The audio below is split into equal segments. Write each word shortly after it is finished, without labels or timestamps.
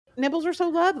nipples are so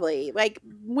lovely. Like,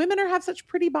 women have such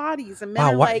pretty bodies, and men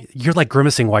are like... You're like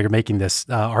grimacing while you're making this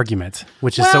argument,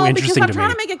 which is so interesting to me. I'm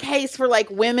trying to make a case for like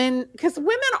women, because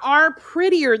women are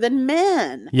prettier than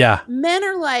men. Yeah. Men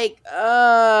are like,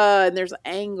 and there's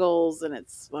angles, and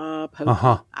it's pokey.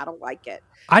 I don't like it.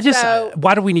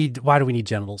 Why do we need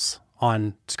genitals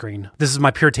on screen? This is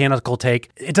my puritanical take.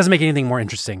 It doesn't make anything more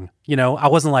interesting. You know, I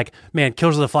wasn't like, man,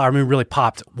 Killers of the Flower Moon really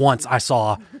popped once I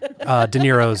saw De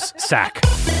Niro's sack.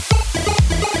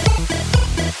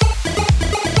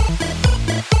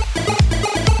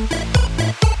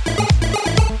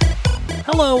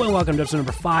 Hello and welcome to episode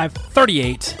number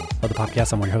 538 of the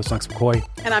podcast. I'm one of your hosts, Knox McCoy.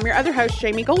 And I'm your other host,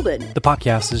 Jamie Golden. The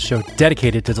podcast is a show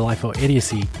dedicated to delightful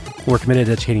idiocy. We're committed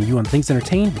to educating you on things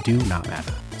entertaining do not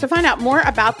matter. To find out more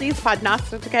about these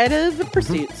podnosticative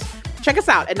pursuits, check us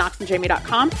out at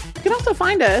knoxandjamie.com. You can also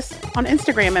find us on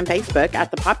Instagram and Facebook at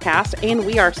The Podcast, and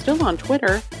we are still on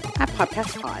Twitter at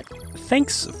PodcastPod.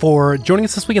 Thanks for joining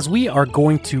us this week as we are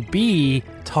going to be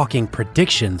talking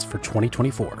predictions for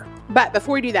 2024. But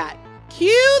before we do that,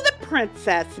 cue the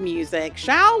princess music,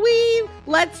 shall we?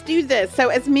 Let's do this. So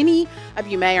as many of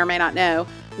you may or may not know,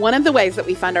 one of the ways that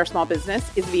we fund our small business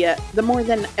is via the more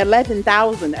than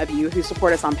 11,000 of you who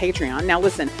support us on Patreon. Now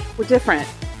listen, we're different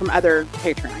from other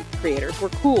Patreon creators. We're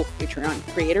cool Patreon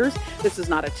creators. This is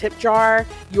not a tip jar.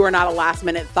 You are not a last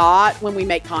minute thought when we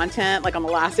make content, like on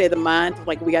the last day of the month,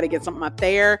 like we got to get something up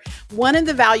there. One of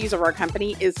the values of our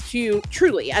company is to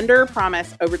truly under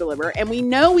promise, over deliver. And we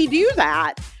know we do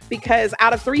that because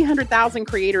out of 300,000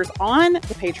 creators on the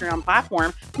Patreon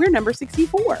platform, we're number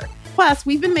 64. Plus,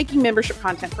 we've been making membership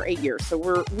content for 8 years, so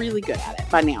we're really good at it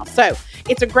by now. So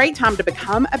it's a great time to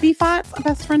become a BFOTS, a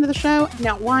best friend of the show.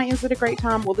 Now, why is it a great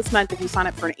time? Well, this month, if you sign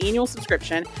up for an annual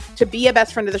subscription to be a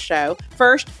best friend of the show,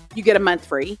 first, you get a month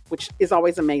free, which is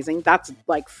always amazing. That's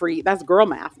like free. That's girl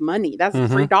math money. That's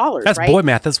 $3, That's right? boy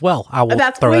math as well.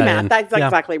 That's boy math. That's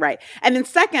exactly right. And then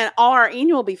second, all our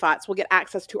annual BFOTS will get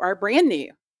access to our brand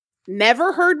new,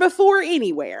 never heard before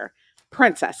anywhere,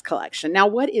 Princess Collection. Now,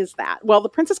 what is that? Well, the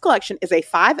Princess Collection is a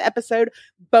 5-episode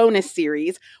bonus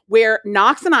series where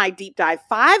Knox and I deep dive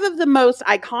 5 of the most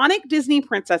iconic Disney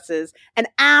princesses and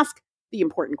ask the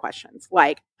important questions,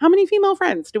 like, how many female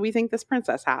friends do we think this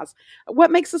princess has?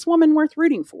 What makes this woman worth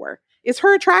rooting for? Is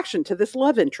her attraction to this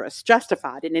love interest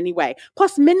justified in any way?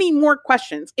 Plus many more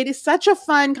questions. It is such a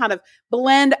fun kind of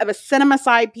blend of a cinema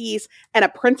side piece and a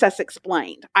Princess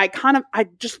Explained. I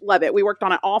just love it. We worked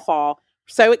on it all fall.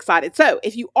 So excited. So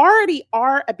if you already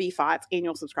are a BFOTS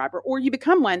annual subscriber, or you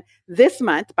become one this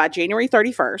month by January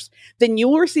 31st, then you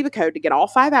will receive a code to get all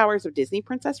 5 hours of Disney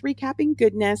Princess recapping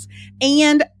goodness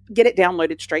and get it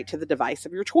downloaded straight to the device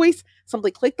of your choice.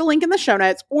 Simply click the link in the show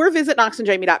notes or visit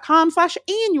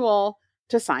knoxandjamie.com/annual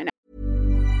to sign up.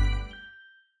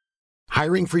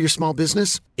 Hiring for your small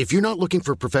business? If you're not looking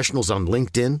for professionals on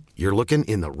LinkedIn, you're looking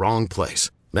in the wrong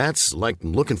place. That's like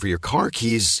looking for your car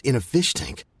keys in a fish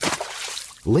tank.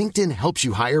 LinkedIn helps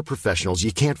you hire professionals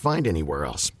you can't find anywhere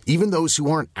else, even those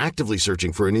who aren't actively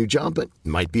searching for a new job but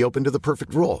might be open to the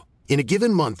perfect role. In a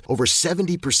given month, over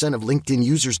 70% of LinkedIn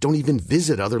users don't even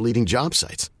visit other leading job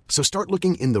sites. So start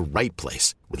looking in the right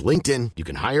place. With LinkedIn, you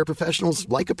can hire professionals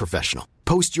like a professional.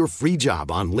 Post your free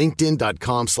job on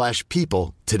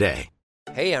linkedin.com/people today.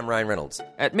 Hey, I'm Ryan Reynolds.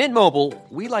 At Mint Mobile,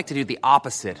 we like to do the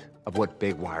opposite of what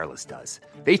Big Wireless does.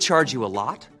 They charge you a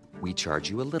lot. We charge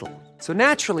you a little. So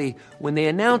naturally, when they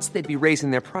announced they'd be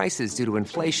raising their prices due to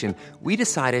inflation, we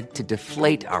decided to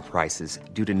deflate our prices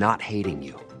due to not hating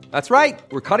you. That's right.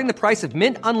 We're cutting the price of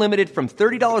Mint Unlimited from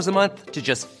 $30 a month to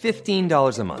just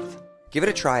 $15 a month. Give it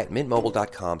a try at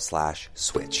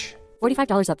mintmobile.com/switch.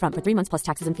 $45 up front for 3 months plus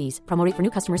taxes and fees. Promo rate for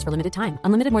new customers for limited time.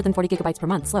 Unlimited more than 40 gigabytes per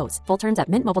month. Slows full terms at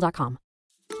mintmobile.com.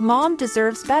 Mom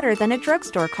deserves better than a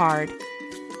drugstore card.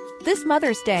 This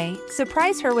Mother's Day,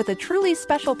 surprise her with a truly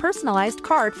special personalized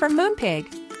card from Moonpig.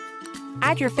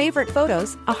 Add your favorite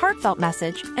photos, a heartfelt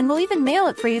message, and we'll even mail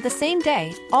it for you the same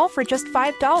day, all for just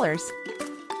 $5.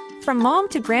 From mom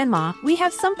to grandma, we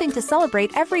have something to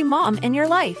celebrate every mom in your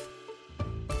life.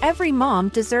 Every mom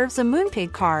deserves a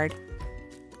Moonpig card.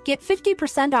 Get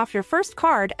 50% off your first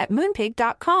card at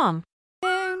moonpig.com.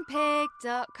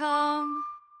 Moonpig.com.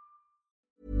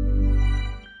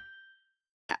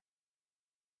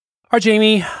 All right,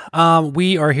 Jamie,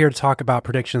 we are here to talk about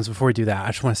predictions. Before we do that, I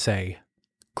just want to say,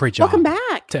 great job. Welcome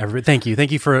back. To everybody.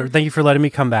 Thank you for letting me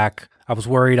come back. I was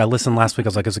worried. I listened last week. I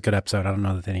was like, it's a good episode. I don't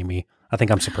know that any of me. I think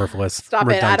I'm superfluous. Stop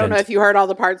redundant. it. I don't know if you heard all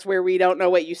the parts where we don't know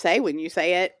what you say when you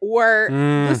say it. Or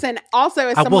listen, also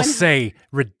as someone... I will say,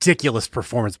 ridiculous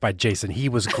performance by Jason. He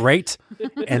was great.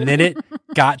 And then it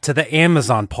got to the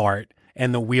Amazon part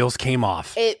and the wheels came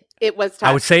off. It was tough.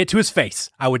 I would say it to his face.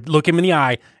 I would look him in the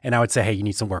eye and I would say, hey, you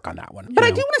need some work on that one. But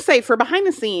I do want to say, for behind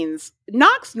the scenes,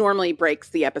 Knox normally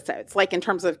breaks the episodes, like in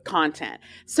terms of content.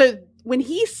 So when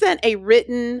he sent a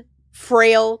written,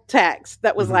 frail text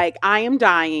that was like, I am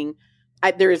dying,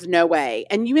 there is no way.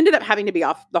 And you ended up having to be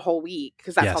off the whole week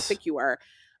because that's how sick you were.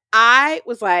 I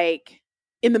was like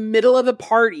in the middle of a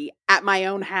party at my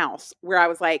own house where I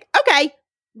was like, okay,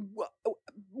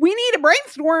 we need a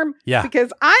brainstorm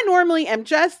because I normally am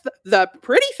just the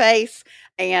pretty face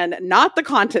and not the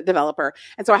content developer.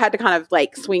 And so I had to kind of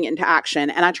like swing into action.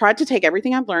 And I tried to take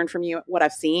everything I've learned from you, what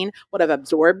I've seen, what I've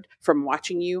absorbed from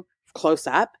watching you close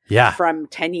up from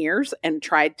 10 years and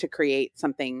tried to create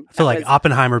something. I feel like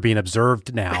Oppenheimer being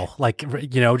observed now, like,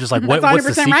 you know, just like what's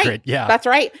the secret? Right. Yeah, that's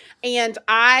right. And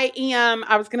I am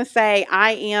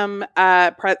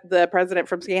the president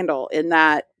from Scandal in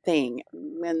that thing.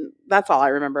 And that's all I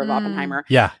remember of Oppenheimer.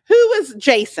 Yeah. Who was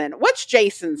Jason? What's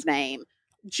Jason's name?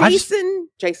 Jason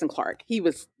Clarke. He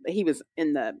was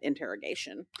in the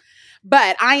interrogation.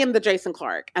 But I am the Jason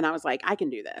Clarke. And I was like, I can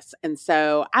do this. And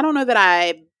so I don't know that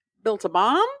I built a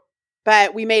bomb,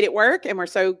 but we made it work, and we're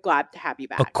so glad to have you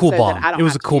back. A cool bomb. It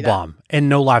was a cool bomb, and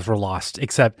no lives were lost,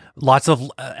 except lots of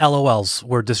LOLs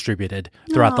were distributed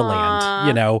throughout the land.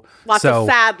 You know, lots of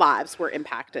sad lives were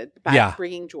impacted by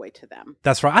bringing joy to them.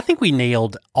 That's right. I think we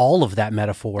nailed all of that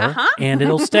metaphor, and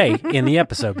it'll stay in the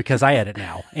episode because I edit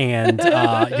now, and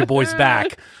your boy's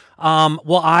back.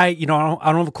 Well, I don't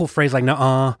have a cool phrase like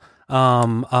nuh-uh.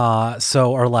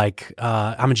 Or like,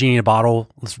 I'm a genie in a bottle.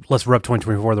 Let's rub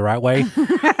 2024 the right way.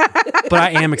 But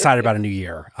I am excited about a new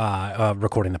year,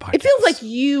 recording the podcast. It feels like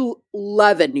you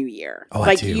love a new year. Oh,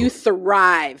 like I do. You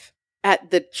thrive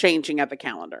at the changing of the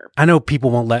calendar. I know people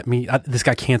won't let me, this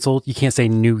got canceled. You can't say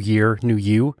new year, new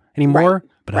you anymore,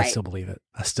 but I still believe it.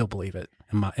 I still believe it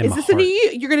in my Is this heart. A new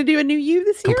you? You're going to do a new you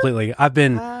this year? Completely. I've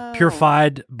been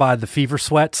purified by the fever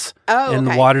sweats in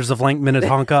the waters of Lake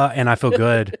Minnetonka, and I feel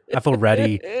good. I feel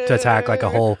ready to attack like a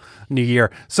whole new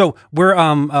year. So we're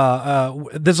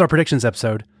this is our predictions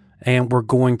episode, and we're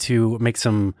going to make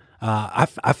some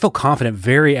I feel confident,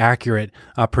 very accurate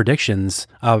predictions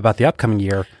about the upcoming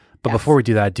year. But before we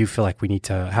do that, I do feel like we need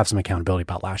to have some accountability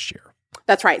about last year.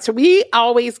 That's right. So we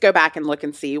always go back and look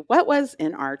and see what was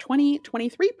in our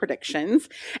 2023 predictions.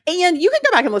 And you can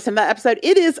go back and listen to that episode.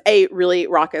 It is a really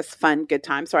raucous, fun, good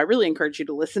time. So I really encourage you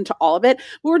to listen to all of it.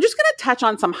 But we're just going to touch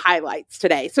on some highlights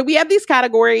today. So we have these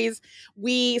categories.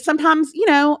 We sometimes,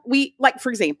 for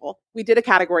example, we did a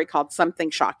category called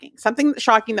something shocking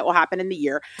that will happen in the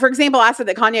year. For example, I said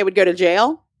that Kanye would go to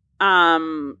jail.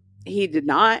 He did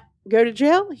not go to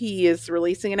jail. He is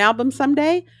releasing an album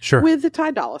someday with the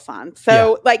Ty Dolla $ign.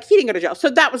 So he didn't go to jail.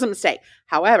 So that was a mistake.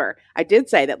 However, I did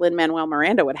say that Lin-Manuel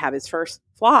Miranda would have his first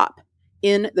flop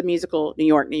in the musical New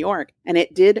York, New York. And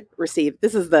it did receive,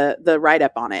 this is the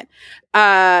write-up on it.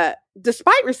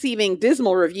 Despite receiving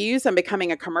dismal reviews and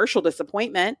becoming a commercial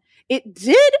disappointment, it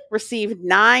did receive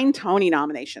 9 Tony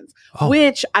nominations,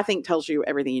 which I think tells you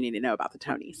everything you need to know about the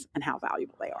Tonys and how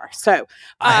valuable they are. So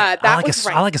I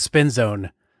like a spin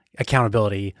zone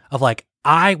accountability of like,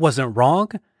 I wasn't wrong.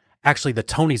 Actually, the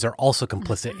Tonys are also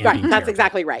complicit in being That's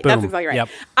exactly right. Boom. That's exactly right. Yep.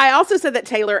 I also said that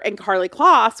Taylor and Karlie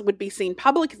Kloss would be seen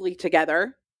publicly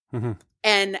together. Mm-hmm.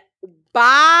 And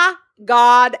by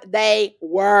God, they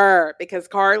were, because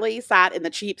Karlie sat in the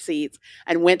cheap seats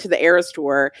and went to the Eras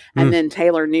tour, and then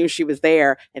Taylor knew she was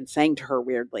there and sang to her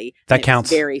weirdly. That counts.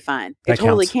 Very fun. It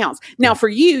totally counts. Now, for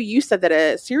you said that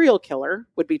a serial killer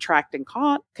would be tracked and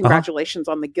caught. Congratulations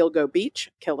on the Gilgo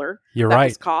Beach killer. You're that right.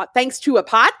 was caught. Thanks to a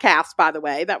podcast, by the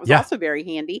way. That was also very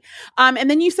handy. And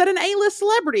then you said an A-list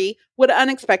celebrity would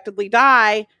unexpectedly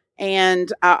die.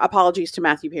 And apologies to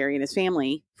Matthew Perry and his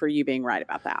family for you being right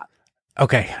about that.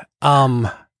 Okay. I'm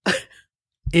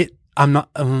not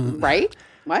right.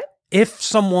 What?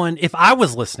 If I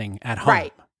was listening at home,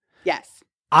 right? Yes,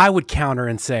 I would counter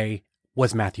and say,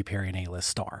 was Matthew Perry an A-list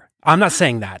star? I'm not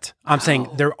saying that. I'm saying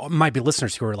there might be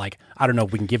listeners who are like, I don't know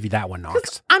if we can give you that one,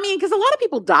 Knox. I mean, because a lot of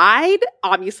people died.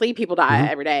 Obviously, people die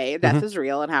every day. Death is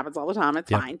real. It happens all the time.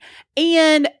 It's fine.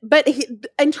 But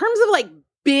in terms of like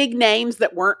big names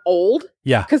that weren't old,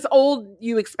 because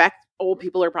you expect old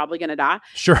people are probably going to die.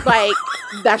 Sure. Like,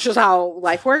 that's just how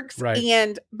life works.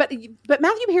 Right. But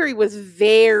Matthew Perry was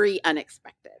very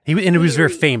unexpected. He was very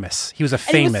famous. He was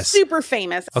super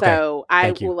famous. Okay. So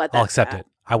I will let that. I'll accept it.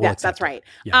 I will accept that's it. right.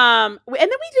 Yeah. And then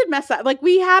we did mess up. Like,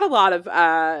 we had a lot of,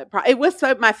 it was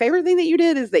my favorite thing that you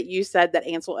did is that you said that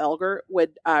Ansel Elgort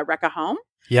would wreck a home.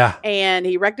 Yeah. And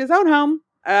he wrecked his own home.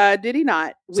 Did he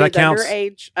not? So that counts.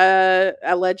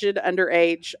 Alleged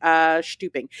underage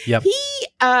stooping. Yep. He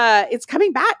it's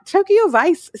coming back. Tokyo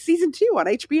Vice season 2 on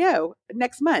HBO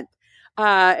next month.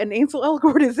 And Ansel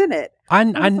Elgort is in it.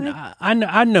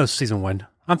 I know season 1.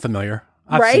 I'm familiar.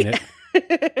 I've seen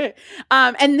it.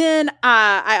 And then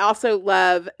I also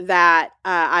love that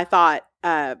I thought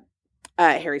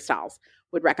Harry Styles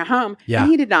would wreck a home. Yeah. And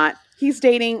he did not. He's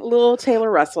dating little Taylor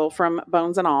Russell from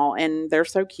Bones and All, and they're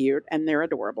so cute and they're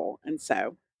adorable. And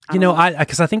so,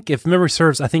 because I think if memory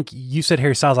serves, I think you said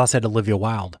Harry Styles, I said Olivia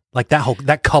Wilde. Like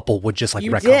that couple would just like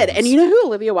wreck did. homes. And you know who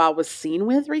Olivia Wilde was seen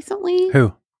with recently?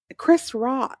 Who? Chris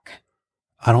Rock.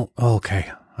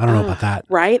 Okay. I don't know about that.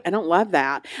 Right? I don't love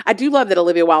that. I do love that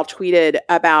Olivia Wilde tweeted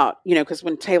about, because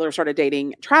when Taylor started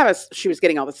dating Travis, she was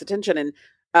getting all this attention. And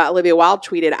Olivia Wilde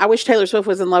tweeted, I wish Taylor Swift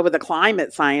was in love with a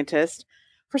climate scientist.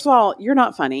 First of all, you're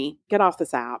not funny. Get off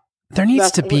this app. There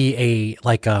needs to be a,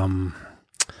 like, I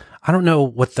don't know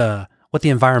what the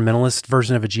environmentalist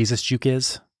version of a Jesus juke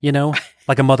is,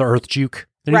 like a Mother Earth juke.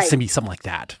 There needs to be something like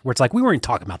that, where it's like, we weren't even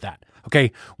talking about that.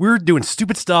 Okay. We were doing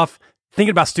stupid stuff,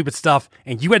 thinking about stupid stuff,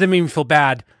 and you had to make me feel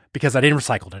bad because I didn't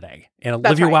recycle today. And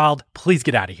Olivia Wilde, please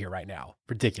get out of here right now.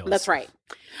 Ridiculous. That's right.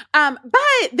 But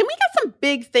then we got some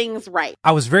big things right.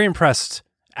 I was very impressed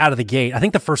out of the gate. I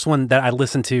think the first one that I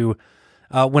listened to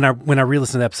when I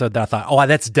re-listened to the episode that I thought, oh,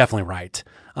 that's definitely right.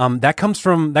 That comes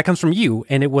from you,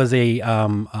 and it was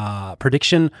a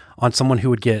prediction on someone who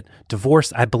would get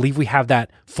divorced. I believe we have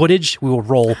that footage. We will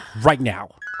roll right now.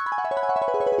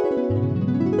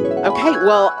 Okay,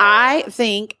 well, I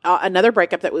think another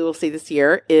breakup that we will see this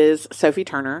year is Sophie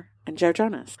Turner and Joe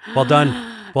Jonas. Well done.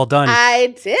 Well done.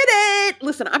 I did it.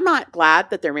 Listen, I'm not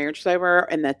glad that their marriage is over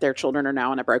and that their children are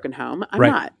now in a broken home.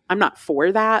 I'm not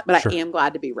for that, but sure. I am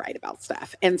glad to be right about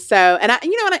stuff. And so,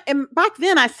 and back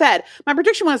then I said, my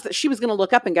prediction was that she was going to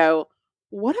look up and go,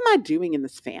 what am I doing in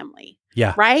this family?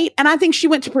 Yeah. Right. And I think she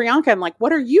went to Priyanka and like,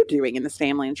 what are you doing in this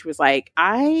family? And she was like,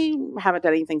 I haven't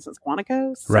done anything since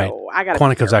Quantico. So right. I got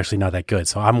Quantico's actually not that good.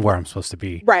 So I'm where I'm supposed to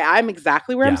be. Right. I'm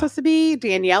exactly where I'm supposed to be.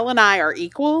 Danielle and I are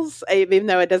equals, even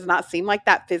though it does not seem like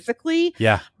that physically.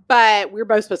 Yeah. But we're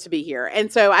both supposed to be here.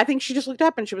 And so I think she just looked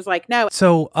up and she was like, no.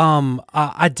 So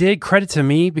I did credit to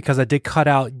me because I did cut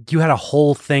out, you had a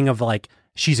whole thing of like,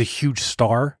 she's a huge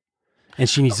star. And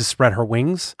she needs to spread her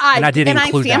wings. And I did include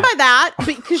that. And I stand by that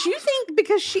because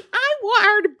I want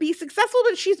her to be successful,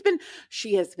 but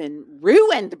she has been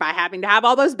ruined by having to have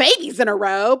all those babies in a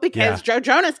row because Joe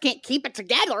Jonas can't keep it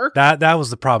together. That was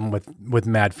the problem with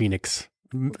Mad Phoenix.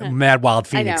 Mad Wild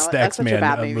Phoenix, the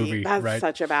X-Men movie. That's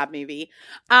such a bad movie.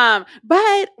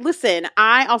 But listen,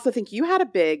 I also think you had a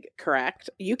big correct.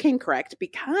 You came correct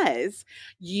because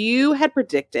you had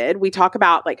predicted, we talk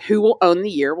about like who will own the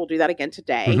year. We'll do that again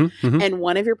today. Mm-hmm, mm-hmm. And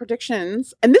one of your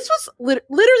predictions, and this was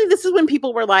literally, this is when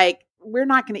people were like, we're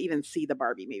not going to even see the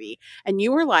Barbie movie. And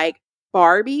you were like,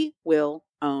 Barbie will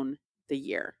own the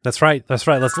year. That's right. Let's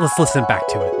listen back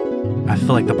to it. I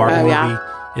feel like the Barbie movie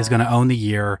is going to own the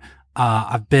year.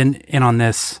 I've been in on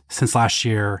this since last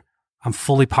year. I'm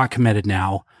fully pot committed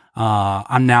now.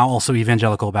 I'm now also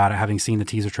evangelical about it, having seen the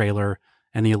teaser trailer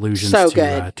and the allusions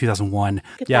to 2001.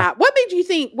 Yeah. What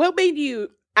made you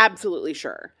absolutely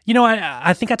sure?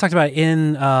 I think I talked about it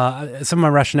in some of my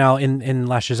rationale in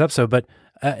last year's episode, but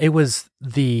it was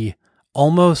the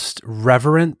almost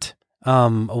reverent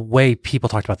way people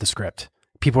talked about the script.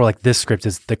 People were like, this script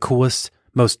is the coolest,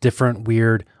 most different,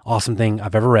 weird, awesome thing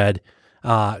I've ever read.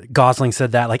 Gosling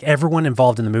said that, like everyone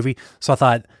involved in the movie. So I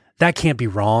thought that can't be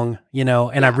wrong, and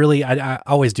I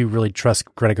always do really trust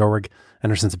Greta Gerwig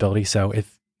and her sensibility. So it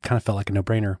kind of felt like a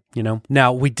no-brainer,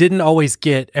 Now we didn't always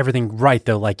get everything right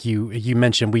though. Like you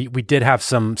mentioned, we did have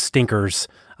some stinkers.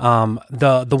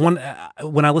 The one,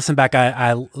 when I listened back,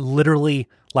 I literally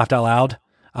laughed out loud,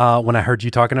 when I heard you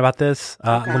talking about this.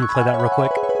 Let me play that real quick.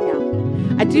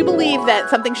 Yeah. I do believe that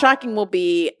something shocking will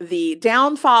be the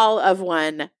downfall of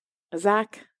one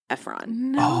Zac Efron.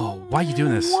 No. Oh, why are you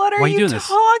doing this? What are you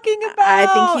talking about?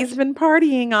 I think he's been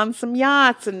partying on some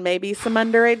yachts and maybe some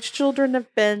underage children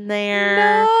have been there.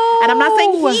 No. And I'm not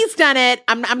saying he's done it.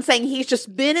 I'm saying he's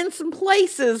just been in some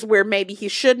places where maybe he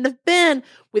shouldn't have been,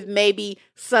 with maybe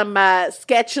some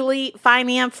sketchily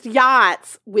financed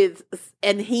yachts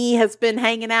and he has been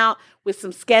hanging out with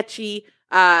some sketchy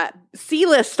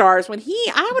C-list stars when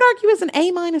I would argue, is an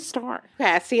A- star.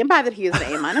 Okay, I stand by that he is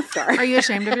an A- star. Are you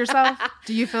ashamed of yourself?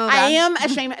 Do you feel that? I am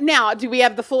ashamed. Now, do we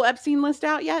have the full Epstein list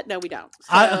out yet? No, we don't.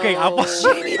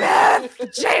 Jamie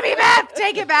Beth,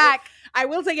 take it back. I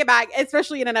will take it back,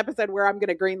 especially in an episode where I'm going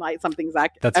to greenlight something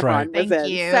Zac That's Efron right. was Thank in.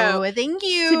 you. So, Thank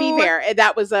you. to be fair,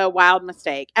 that was a wild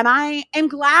mistake. And I am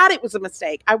glad it was a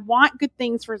mistake. I want good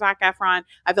things for Zac Efron.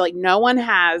 I feel like no one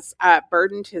has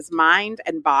burdened his mind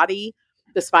and body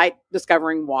despite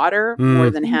discovering water more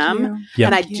than him. Yep.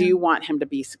 And I do want him to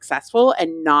be successful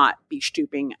and not be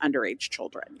stooping underage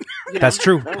children. You know? That's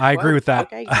true. Oh, I agree with that.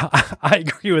 Okay. I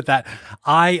agree with that.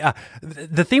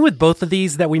 The thing with both of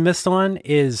these that we missed on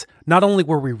is not only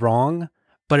were we wrong,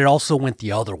 but it also went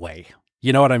the other way.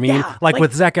 You know what I mean? Yeah, like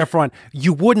with Zac Efron,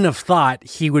 you wouldn't have thought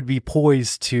he would be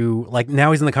poised to, like,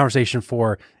 now he's in the conversation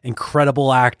for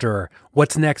incredible actor.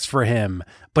 What's next for him?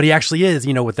 But he actually is,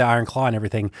 you know, with the Iron Claw and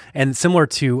everything. And similar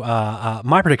to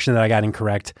my prediction that I got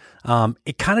incorrect,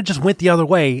 it kind of just went the other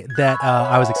way that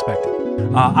I was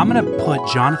expecting. I'm going to put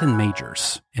Jonathan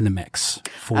Majors in the mix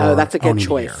for that's a good owning the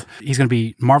choice. year. He's going to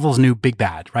be Marvel's new big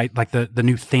bad, right? Like the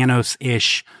new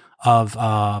Thanos-ish of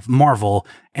Marvel,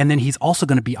 and then he's also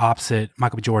going to be opposite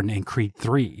Michael B. Jordan in Creed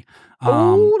 3.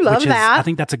 Ooh, love that. I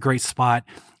think that's a great spot.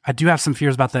 I do have some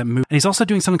fears about that movie. And he's also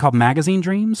doing something called Magazine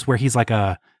Dreams, where he's like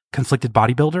a conflicted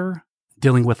bodybuilder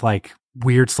dealing with like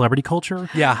weird celebrity culture.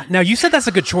 Yeah. Now you said that's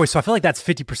a good choice, so I feel like that's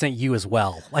 50% you as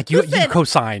well. Like you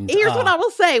co-signed. Here's what I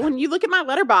will say. When you look at my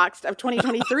letterboxd of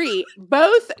 2023,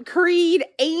 both Creed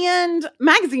and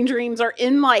Magazine Dreams are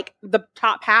in like the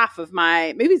top half of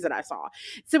my movies that I saw.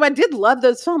 So I did love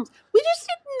those films. We just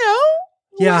didn't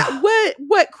know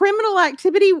what criminal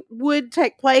activity would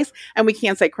take place. And we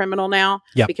can't say criminal now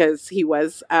because he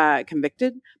was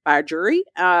convicted by a jury.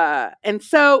 And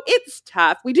so it's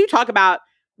tough.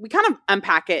 We kind of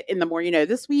unpack it in the More You Know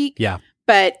this week. Yeah.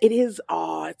 But it is,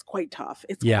 it's quite tough.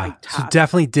 It's quite tough. So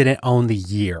definitely didn't own the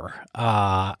year.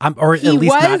 Or at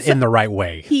least not in the right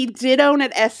way. He did own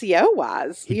it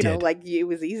SEO-wise. Like it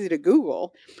was easy to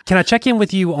Google. Can I check in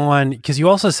with you on, because you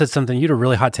also said something, you had a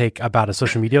really hot take about a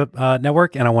social media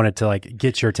network, and I wanted to like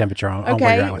get your temperature on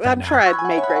where you're at with that I'm sure I'd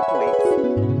made great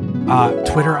points.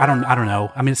 Twitter, I don't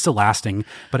know. I mean, it's still lasting,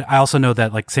 but I also know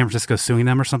that like San Francisco's suing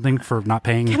them or something for not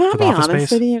paying for the office space. Can I be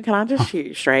honest with you? Can I just shoot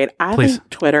you straight? I think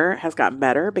Twitter has gotten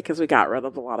better because we got rid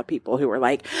of a lot of people who were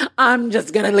like, I'm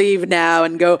just going to leave now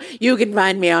and go, you can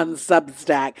find me on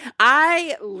Substack.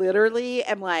 I literally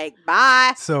am like,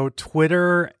 bye. So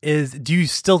Twitter do you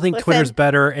still think Twitter's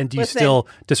better, and do you still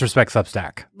disrespect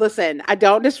Substack? Listen, I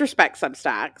don't disrespect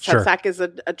Substack. Sure. Substack is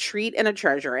a treat and a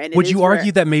treasure. And would you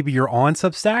argue that maybe you're on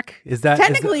Substack? Is that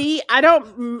technically? I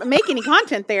don't make any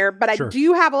content there, but I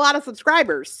do have a lot of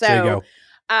subscribers. So there you go.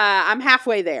 I'm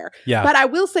halfway there. Yeah. But I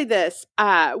will say this.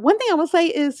 One thing I will say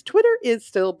is Twitter is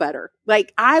still better.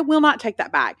 Like, I will not take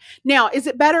that back. Now, is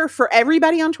it better for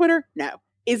everybody on Twitter? No.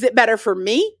 Is it better for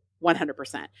me?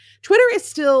 100%. Twitter is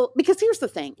still, because here's the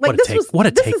thing. Like, what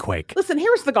a take-quake. Listen,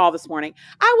 here's the gall this morning.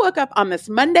 I woke up on this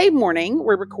Monday morning.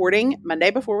 We're recording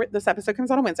Monday before this episode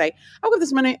comes out on Wednesday. I woke up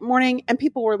this Monday morning and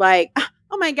people were like,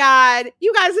 oh my God,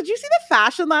 you guys, did you see the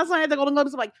fashion last night at the Golden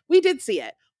Globes? I'm like, we did see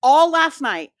it all last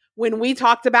night when we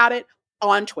talked about it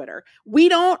on Twitter.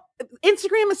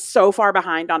 Instagram is so far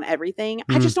behind on everything.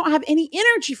 I just don't have any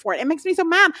energy for it. It makes me so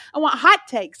mad. I want hot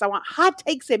takes. I want hot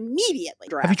takes immediately.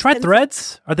 Have you tried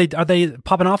Threads? Are they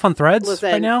popping off on Threads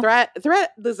right now?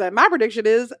 Listen, my prediction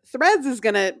is Threads is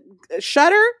going to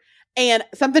shutter and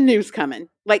something new's coming.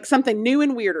 Like something new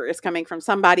and weirder is coming from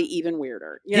somebody even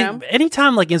weirder. You know?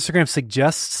 Anytime like Instagram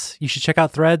suggests you should check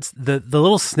out Threads, the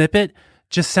little snippet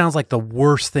just sounds like the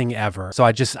worst thing ever. So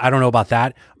I don't know about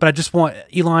that, but I just want,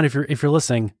 Elon, if you're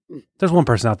listening, there's one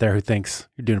person out there who thinks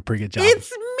you're doing a pretty good job.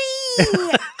 It's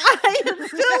me. I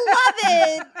still love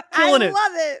it. Killing it.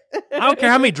 Love it. I don't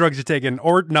care how many drugs you're taking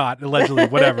or not, allegedly,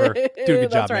 whatever. Doing a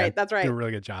good job, man. That's right. Doing a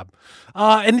really good job.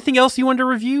 Anything else you wanted to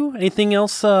review? Anything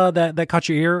else that caught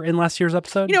your ear in last year's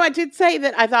episode? You know, I did say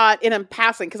that I thought in a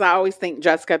passing, because I always think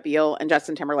Jessica Biel and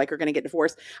Justin Timberlake are going to get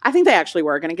divorced. I think they actually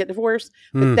were going to get divorced.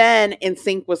 But then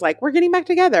NSYNC was like, we're getting back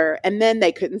together. And then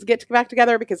they couldn't get back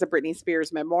together because of Britney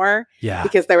Spears' memoir. Yeah.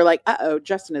 Because they were like,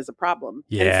 Justin is a problem.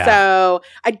 Yeah. And so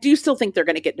I do still think they're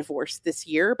going to get divorced this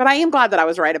year. But I am glad that I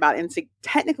was right about NSYNC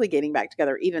technically getting back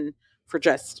together, even for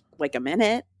just like a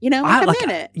minute, a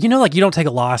minute. You don't take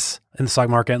a loss in the stock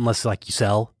market unless like you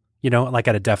sell, like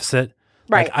at a deficit.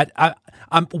 Right. Like,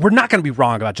 we're not going to be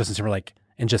wrong about Justin Timberlake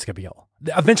and Jessica Biel.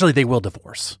 Eventually they will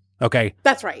divorce. Okay.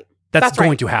 That's right. That's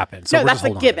going to happen. So that's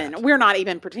a given. We're not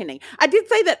even pretending. I did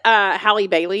say that Halle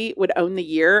Bailey would own the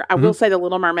year. I will say The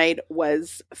Little Mermaid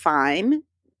was fine.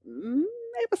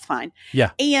 It was fine.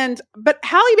 Yeah. But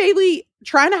Halle Bailey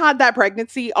trying to hide that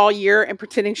pregnancy all year and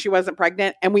pretending she wasn't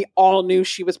pregnant, and we all knew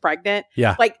she was pregnant.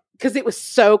 Yeah. Like, because it was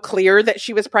so clear that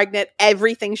she was pregnant.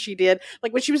 Everything she did,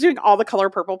 like when she was doing all the Color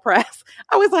Purple press,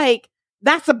 I was like,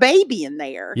 that's a baby in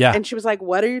there. Yeah. And she was like,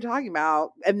 what are you talking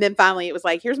about? And then finally it was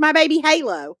like, here's my baby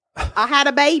Halo. I had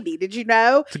a baby. Did you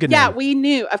know? It's a good name. We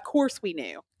knew. Of course we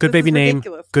knew. Good baby name.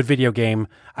 Ridiculous. Good video game.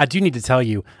 I do need to tell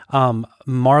you,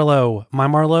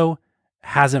 Marlo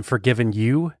hasn't forgiven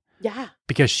you. Yeah.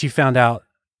 Because she found out,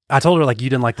 I told her like you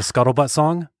didn't like the Scuttlebutt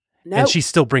song. No. And she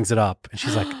still brings it up. And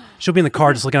she's like, she'll be in the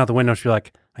car just looking out the window. She'll be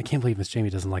like, I can't believe Miss Jamie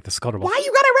doesn't like the Scuttlebutt. Why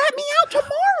you gotta rat me out to Marlo?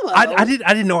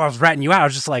 I didn't know I was ratting you out. I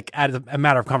was just like, at a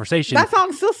matter of conversation. That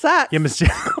song still sucks. Yeah, Miss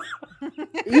Jamie.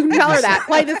 You can tell her that.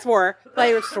 Play this for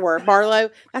her.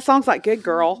 Marlo. That song's like good,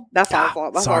 girl. That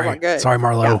song's like good. Sorry,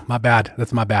 Marlo. Yeah. My bad.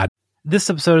 That's my bad. This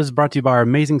episode is brought to you by our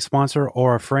amazing sponsor,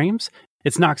 Aura Frames.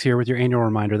 It's Knox here with your annual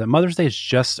reminder that Mother's Day is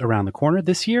just around the corner.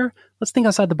 This year, let's think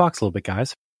outside the box a little bit,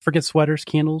 guys. Forget sweaters,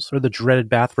 candles, or the dreaded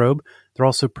bathrobe. They're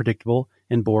all so predictable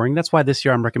and boring. That's why this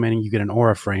year I'm recommending you get an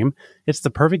Aura frame. It's the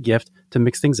perfect gift to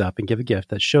mix things up and give a gift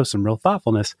that shows some real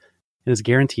thoughtfulness and is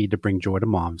guaranteed to bring joy to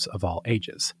moms of all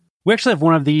ages. We actually have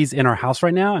one of these in our house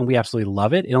right now, and we absolutely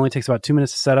love it. It only takes about 2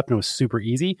 minutes to set up, and it was super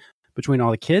easy. Between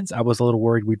all the kids, I was a little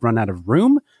worried we'd run out of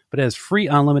room, but it has free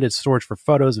unlimited storage for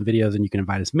photos and videos, and you can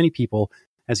invite as many people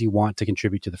as you want to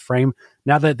contribute to the frame.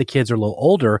 Now that the kids are a little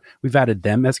older, we've added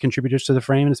them as contributors to the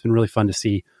frame, and it's been really fun to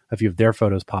see a few of their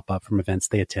photos pop up from events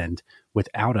they attend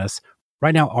without us.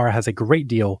 Right now, Aura has a great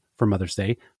deal for Mother's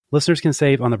Day. Listeners can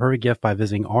save on the perfect gift by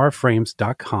visiting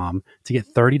auraframes.com to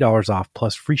get $30 off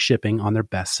plus free shipping on their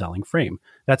best-selling frame.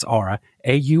 That's Aura,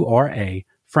 A-U-R-A,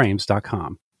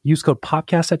 frames.com. Use code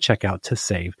POPCAST at checkout to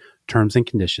save. Terms and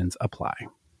conditions apply.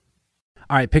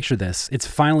 All right, picture this. It's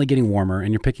finally getting warmer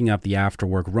and you're picking up the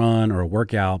after-work run or a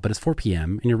workout, but it's 4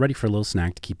 p.m. and you're ready for a little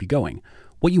snack to keep you going.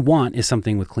 What you want is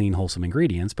something with clean, wholesome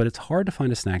ingredients, but it's hard to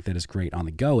find a snack that is great on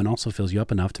the go and also fills you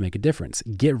up enough to make a difference.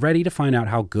 Get ready to find out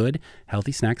how good,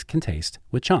 healthy snacks can taste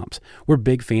with Chomps. We're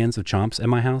big fans of Chomps at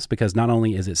my house because not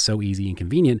only is it so easy and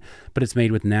convenient, but it's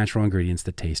made with natural ingredients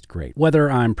that taste great.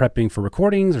 Whether I'm prepping for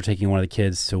recordings or taking one of the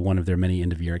kids to one of their many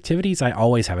end-of-year activities, I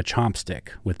always have a Chomp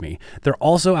stick with me. They're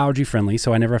also allergy-friendly,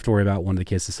 so I never have to worry about one of the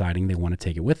kids deciding they want to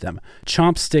take it with them.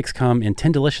 Chomp sticks come in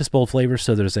 10 delicious, bold flavors,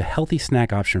 so there's a healthy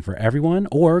snack option for everyone,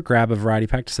 or grab a variety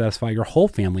pack to satisfy your whole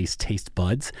family's taste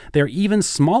buds. They're even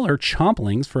smaller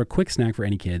Chomplings for a quick snack for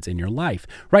any kids in your life.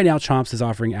 Right now, Chomps is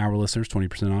offering our listeners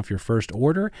 20% off your first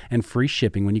order and free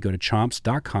shipping when you go to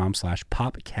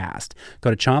chomps.com/popcast.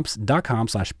 Go to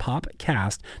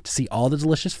chomps.com/popcast to see all the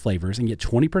delicious flavors and get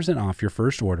 20% off your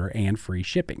first order and free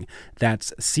shipping.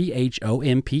 That's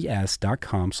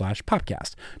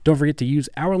chomps.com/popcast. Don't forget to use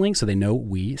our link so they know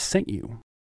we sent you.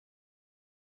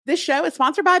 This show is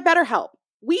sponsored by BetterHelp.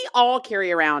 We all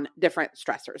carry around different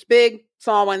stressors, big,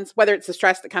 small ones, whether it's the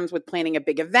stress that comes with planning a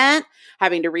big event,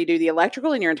 having to redo the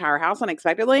electrical in your entire house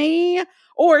unexpectedly,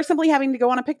 or simply having to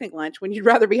go on a picnic lunch when you'd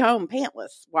rather be home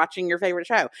pantless watching your favorite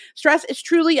show. Stress is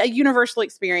truly a universal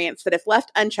experience that, if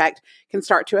left unchecked, can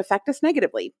start to affect us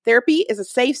negatively. Therapy is a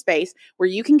safe space where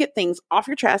you can get things off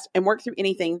your chest and work through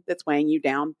anything that's weighing you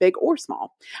down, big or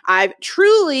small. I've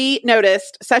truly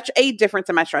noticed such a difference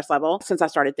in my stress level since I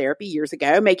started therapy years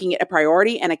ago. Making it a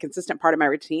priority and a consistent part of my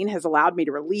routine has allowed me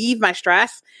to relieve my stress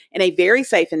in a very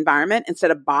safe environment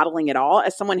instead of bottling it all.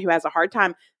 As someone who has a hard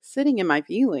time sitting in my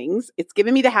feelings, it's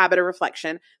given me the habit of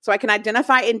reflection so I can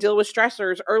identify and deal with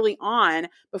stressors early on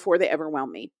before they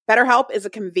overwhelm me. BetterHelp is a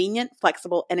convenient,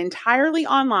 flexible, and entirely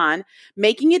online,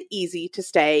 making it easy to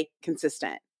stay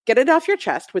consistent. Get it off your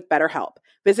chest with BetterHelp.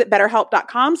 Visit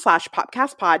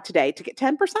BetterHelp.com/PopcastPod today to get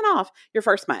 10% off your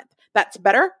first month. That's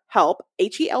BetterHelp,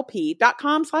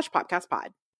 HELP.com/PopcastPod.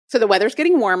 So the weather's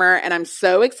getting warmer, and I'm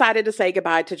so excited to say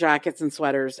goodbye to jackets and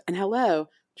sweaters and hello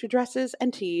to dresses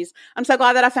and tees. I'm so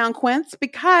glad that I found Quince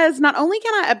because not only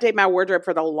can I update my wardrobe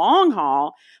for the long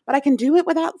haul, but I can do it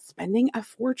without spending a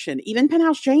fortune. Even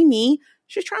Penthouse Jamie,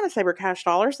 she's trying to save her cash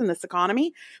dollars in this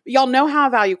economy. But y'all know how I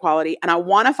value quality, and I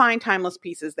want to find timeless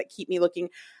pieces that keep me looking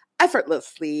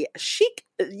effortlessly chic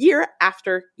year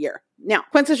after year. Now,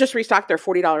 Quince has just restocked their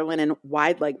 $40 linen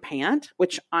wide leg pant,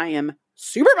 which I am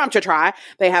super pumped to try.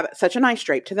 They have such a nice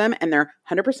drape to them, and they're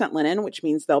 100% linen, which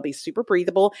means they'll be super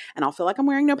breathable, and I'll feel like I'm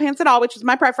wearing no pants at all, which is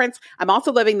my preference. I'm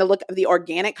also loving the look of the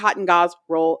organic cotton gauze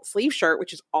roll sleeve shirt,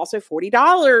 which is also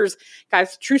 $40.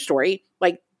 Guys, true story.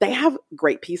 Like, they have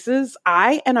great pieces.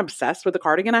 I am obsessed with the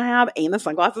cardigan I have and the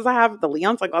sunglasses I have. The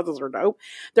Leon sunglasses are dope.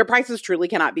 Their prices truly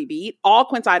cannot be beat. All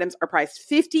Quince items are priced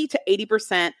 50 to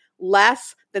 80%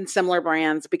 less than similar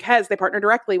brands because they partner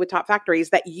directly with top factories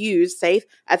that use safe,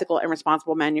 ethical, and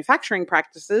responsible manufacturing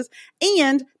practices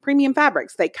and premium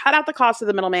fabrics. They cut out the cost of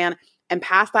the middleman and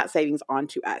pass that savings on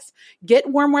to us. Get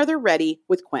warm weather ready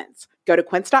with Quince. Go to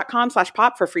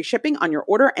quince.com/pop for free shipping on your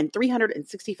order and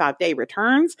 365-day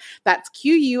returns. That's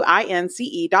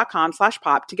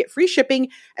QUINCE.com/pop to get free shipping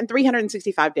and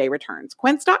 365-day returns.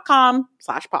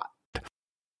 Quince.com/pop.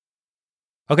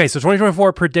 Okay, so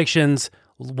 2024 predictions.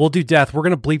 We'll do death. We're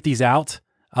going to bleep these out.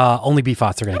 Only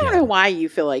BFOTs are going to get I don't know why you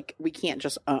feel like we can't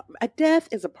just... a death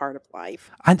is a part of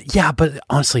life. Yeah, but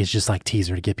honestly, it's just like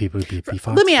teaser to get people to be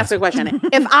BFOTs. Let me ask you a question.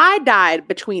 If I died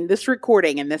between this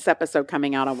recording and this episode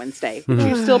coming out on Wednesday, would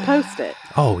you still post it?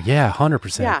 Oh, yeah,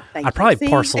 100%. Yeah, I'd probably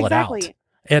parcel it out.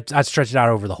 I'd stretch it out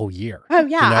over the whole year. Oh,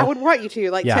 yeah. I would want you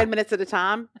to, 10 minutes at a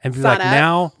time. And be like,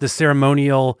 now the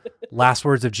ceremonial last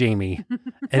words of Jamie.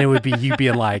 And it would be you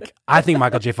being like, I think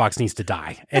Michael J. Fox needs to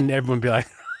die. And everyone would be like...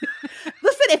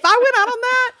 Listen, if I went out on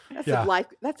that,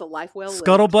 that's a life well lived.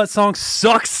 Scuttlebutt song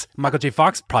sucks. Michael J.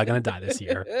 Fox probably going to die this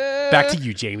year. Back to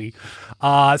you, Jamie.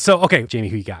 Okay, Jamie,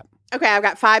 who you got? Okay, I've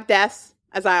got 5 deaths,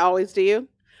 as I always do.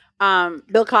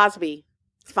 Bill Cosby.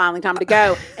 It's finally time to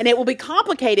go. And it will be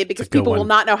complicated because people will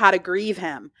not know how to grieve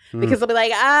him. Because they'll be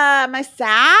like, am I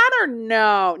sad or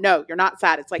no? No, you're not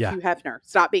sad. It's like Hugh Hefner.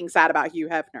 Stop being sad about Hugh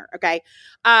Hefner. Okay.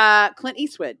 Clint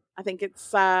Eastwood. I think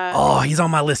it's... he's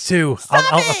on my list too.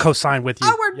 I'll co-sign with you.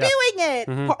 Oh, we're doing it.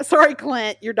 Mm-hmm. Sorry,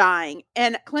 Clint, you're dying.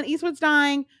 And Clint Eastwood's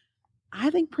dying. I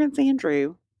think Prince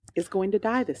Andrew is going to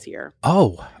die this year.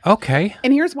 Oh, okay.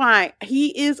 And here's why.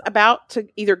 He is about to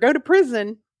either go to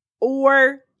prison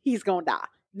or he's going to die.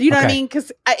 Do you know what I mean?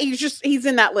 Because he's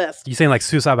in that list. You saying like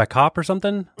suicide by cop or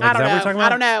something? I don't know. I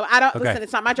don't know. Listen,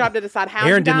 it's not my job to decide how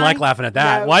Aaron didn't like laughing at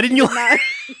that. No, why didn't you? So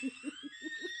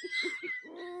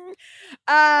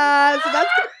that's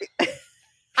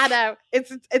I know. It's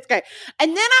great.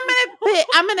 And then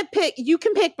I'm gonna pick you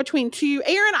can pick between 2.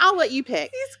 Aaron, I'll let you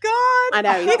pick. He's gone. I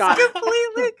know he's gone.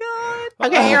 Completely gone.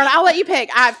 Okay, Aaron, I'll let you pick.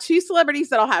 I have 2 celebrities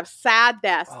that'll have sad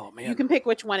deaths. Oh man. You can pick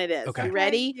which one it is. Okay. You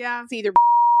ready? Yeah. It's either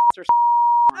or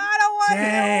I don't want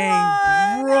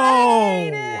Dang, bro.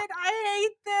 I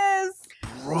hate this.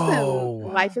 Bro.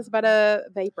 Listen, life is but a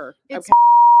vapor. It's okay.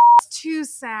 too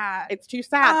sad. It's too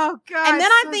sad. Oh, God. And then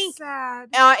I think sad.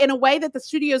 In a way that the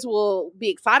studios will be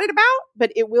excited about,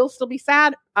 but it will still be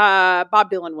sad,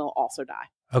 Bob Dylan will also die.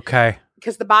 Okay.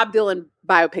 Because the Bob Dylan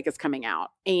biopic is coming out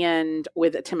and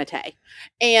with Timothée.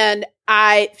 And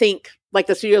I think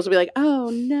the studios will be like, oh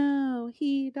no,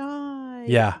 he died.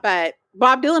 Yeah. But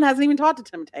Bob Dylan hasn't even talked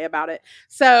to Timothée about it.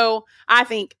 So I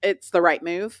think it's the right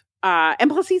move. And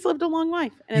plus he's lived a long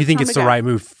life. And you think it's the right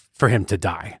move for him to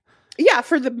die? Yeah,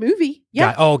 for the movie.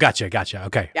 Yeah. Gotcha.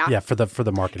 Okay. Yeah, for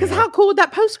the marketing. Because how cool would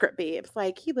that postscript be? It's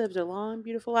like he lived a long,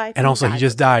 beautiful life. And also he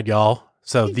just died, y'all.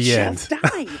 So he end. Just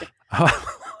died.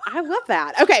 I love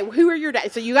that. Okay, who are your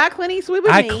dads? So you got Clint Eastwood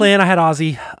with me. I had Clint. I had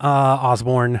Ozzy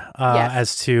Osbourne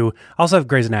as 2. I also have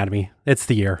Grey's Anatomy. It's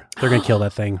the year. They're going to kill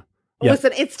that thing. Yep.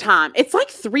 Listen, it's time. It's like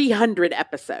 300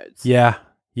 episodes. Yeah.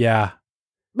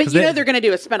 But they're going to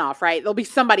do a spinoff, right? There'll be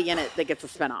somebody in it that gets a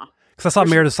spinoff. Because I saw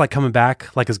Meredith's coming back,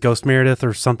 as Ghost Meredith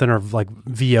or something, or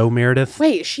VO Meredith.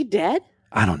 Wait, is she dead?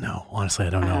 I don't know. Honestly, I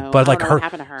don't know. Oh, But I don't know what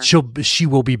happened to her. She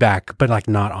will be back, but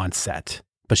not on set.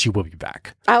 But she will be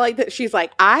back. I like that she's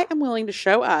like, I am willing to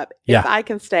show up if I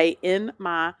can stay in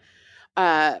my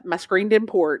my screened-in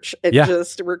porch and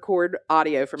just record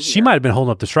audio from here. She might have been holding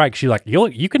up the strike. She's like,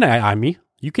 you can AI me.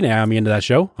 You can AI me into that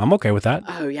show. I'm okay with that.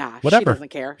 Oh yeah, whatever. She doesn't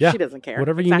care. Yeah. She doesn't care.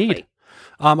 Whatever you need.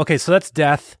 Okay, so that's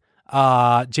death.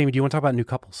 Jamie, do you want to talk about new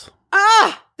couples?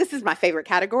 This is my favorite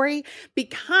category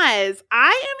because I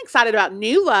am excited about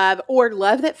new love or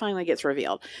love that finally gets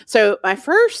revealed. So my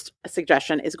first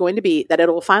suggestion is going to be that it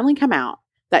will finally come out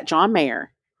that John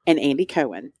Mayer and Andy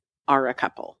Cohen are a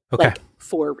couple. Okay.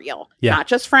 For real. Yeah. Not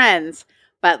just friends,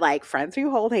 but friends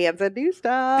who hold hands and do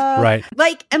stuff. Right.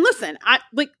 And listen,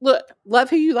 look,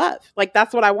 love who you love.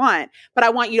 That's what I want. But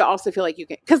I want you to also feel like you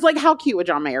can, because how cute would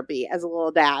John Mayer be as a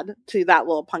little dad to that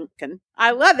little pumpkin? I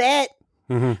love it.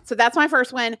 Mm-hmm. So that's my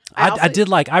first one. I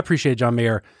appreciate John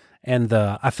Mayer, and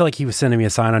I feel like he was sending me a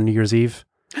sign on New Year's Eve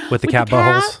with the cat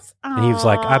buttholes. And he was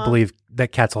like, I believe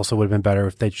that cats also would have been better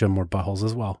if they'd shown more buttholes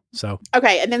as well. So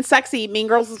okay, and then Sexy Mean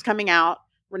Girls is coming out.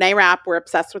 Renee Rapp, we're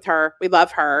obsessed with her. We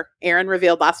love her. Aaron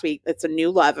revealed last week it's a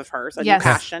new love of hers. A new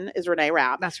passion is Renee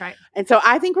Rapp. That's right. And so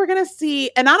I think we're going to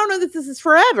see, and I don't know that this is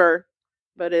forever,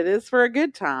 but it is for a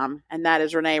good time, and that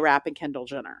is Renee Rapp and Kendall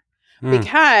Jenner.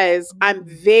 Because I'm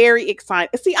very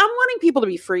excited. See, I'm wanting people to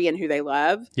be free in who they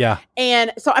love. Yeah.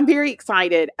 And so I'm very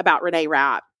excited about Renee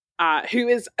Rapp who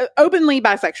is openly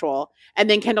bisexual, and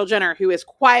then Kendall Jenner, who is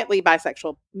quietly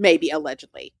bisexual, maybe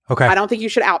allegedly. Okay. I don't think you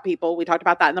should out people. We talked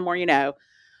about that in The More You Know.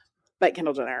 But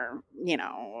Kendall Jenner,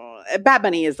 Bad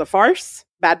Bunny is a farce.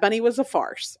 Bad Bunny was a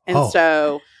farce. And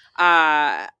so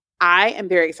I am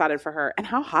very excited for her. And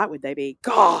how hot would they be?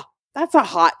 God, that's a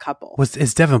hot couple.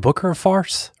 Is Devin Booker a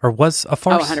farce or was a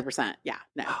farce? 100%. Yeah.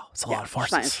 No. Oh, it's a lot of farces.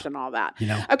 She's not interested in all that. You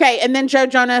know? Okay. And then Joe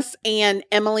Jonas and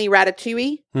Emily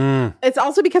Ratatouille. It's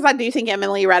also because I do think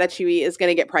Emily Ratatouille is going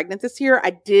to get pregnant this year.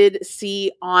 I did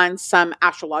see on some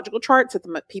astrological charts that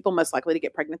the people most likely to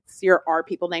get pregnant this year are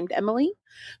people named Emily.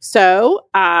 So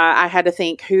I had to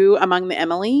think, who among the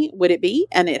Emily would it be?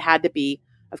 And it had to be,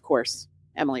 of course,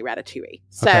 Emily Ratatouille.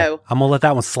 So okay. I'm going to let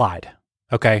that one slide.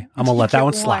 Okay. I'm going to let that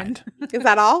one slide. Is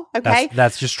that all? Okay.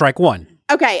 That's just strike one.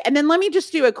 Okay. And then let me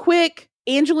just do a quick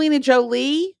Angelina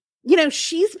Jolie.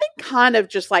 She's been kind of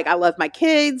just like, I love my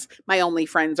kids. My only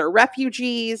friends are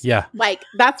refugees. Yeah. Like,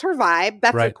 that's her vibe.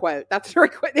 That's her quote. That's her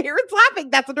quote. Aaron's laughing.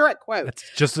 That's a direct quote. That's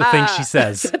just the thing she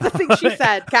says. That's the thing she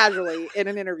said casually in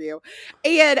an interview.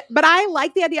 But I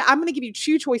like the idea. I'm going to give you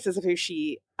two choices of who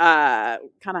she kind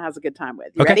of has a good time with.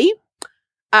 You ready?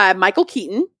 Michael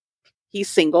Keaton. He's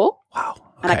single. Wow. Okay.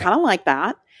 And I kind of like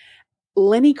that.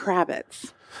 Lenny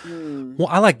Kravitz. Well,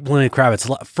 I like Lenny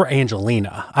Kravitz for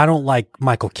Angelina. I don't like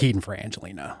Michael Keaton for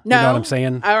Angelina. No. You know what I'm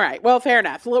saying? All right. Well, fair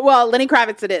enough. Well, Lenny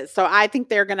Kravitz it is. So I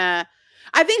think I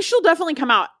think she'll definitely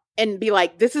come out and be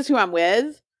like, this is who I'm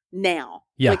with now.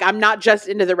 Yeah. Like, I'm not just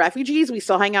into the refugees. We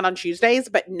still hang out on Tuesdays,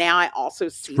 but now I also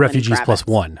see Refugees plus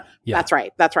one. Yeah.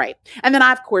 That's right. And then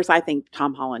of course, I think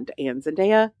Tom Holland and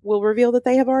Zendaya will reveal that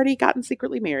they have already gotten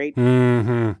secretly married.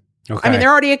 Mm-hmm. Okay. I mean, they're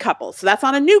already a couple, so that's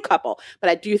not a new couple, but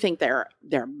I do think they're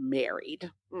married.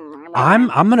 I'm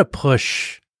gonna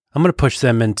push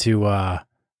them into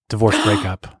divorce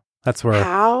breakup. That's where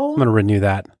I'm gonna renew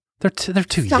that. They're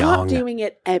too young. Stop doing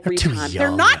it every time. They're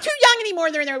not too young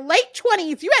anymore. They're in their late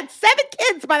 20s. You had 7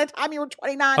 kids by the time you were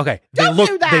 29. Okay, Don't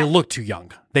do that. They look too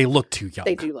young. They look too young.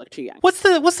 They do look too young. What's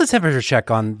the temperature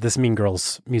check on this Mean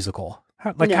Girls musical?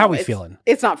 How are we feeling?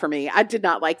 It's not for me. I did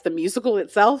not like the musical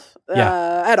itself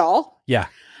at all. Yeah.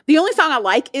 The only song I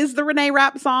like is the Renee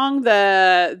Rapp song,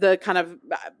 the kind of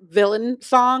villain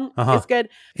song. It's good.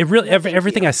 It really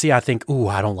everything I see, I think, ooh,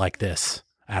 I don't like this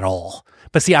at all.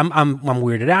 But see, I'm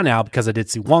weirded out now because I did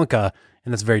see Wonka,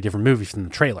 and that's a very different movie from the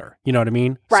trailer. You know what I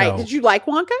mean? Right. So, did you like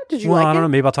Wonka? Did you like it? I don't know.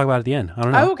 Maybe I'll talk about it at the end. I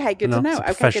don't know. Oh, okay. Good to know.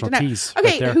 Okay, good to know. Tease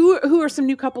okay. right who are some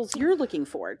new couples you're looking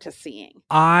forward to seeing?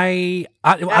 I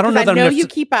don't know. I know you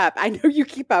keep up. I know you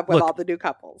keep up with all the new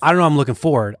couples. I don't know. I'm looking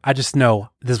forward. I just know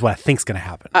this is what I think's going to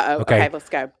happen. Okay. Let's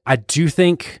go. I do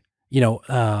think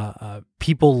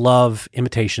people love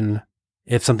imitation.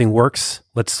 If something works,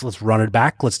 let's run it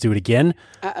back. Let's do it again.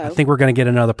 I think we're going to get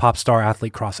another pop star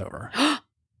athlete crossover.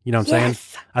 You know what I'm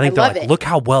saying? I think they're like, look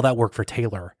how well that worked for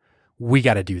Taylor. We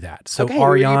got to do that. So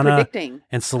Ariana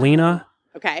and Selena,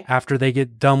 after they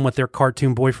get done with their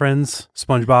cartoon boyfriends,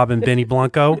 SpongeBob and Benny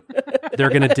Blanco, they're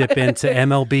going to dip into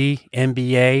MLB,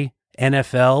 NBA,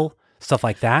 NFL, stuff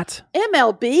like that.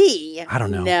 MLB? I don't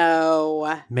know.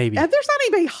 No. Maybe. There's not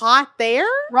anybody hot there.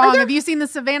 Wrong. Have you seen the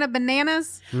Savannah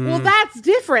Bananas? Well, that's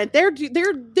different. They're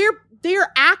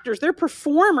actors. They're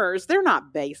performers. They're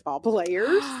not baseball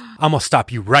players. I'm gonna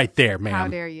stop you right there, ma'am. How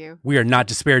dare you? We are not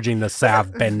disparaging the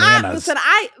Sav Bananas.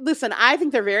 Listen. I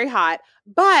think they're very hot,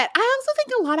 but I also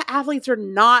think a lot of athletes are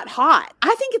not hot.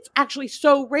 I think it's actually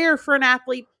so rare for an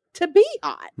athlete to be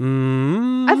hot.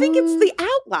 I think it's the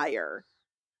outlier.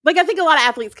 Like, I think a lot of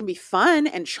athletes can be fun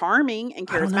and charming and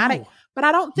charismatic, but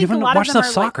I don't think a lot of them are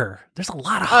soccer. There's a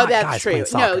lot of hot guys playing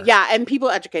soccer. No, yeah, and people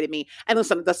educated me. And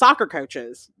listen, the soccer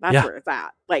coaches, that's where it's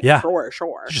at. Like, for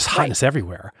sure. There's just hotness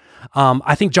everywhere.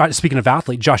 I think, speaking of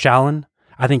athlete, Josh Allen,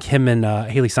 I think him and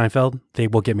Haley Steinfeld, they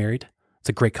will get married. It's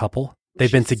a great couple.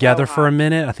 They've been together for a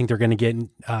minute. I think they're going to get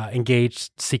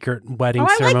engaged, secret wedding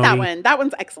ceremony. I like that one. That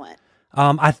one's excellent.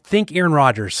 I think Aaron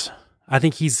Rodgers. I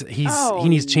think he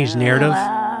needs to change the narrative.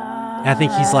 And I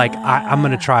think he's like, I'm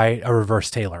going to try a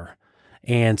reverse Taylor.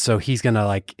 And so he's going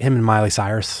to him and Miley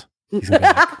Cyrus. He's going to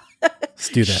be like, let's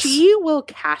do this. She will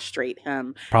castrate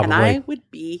him. Probably. And I would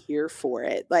be here for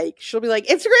it. Like, she'll be like,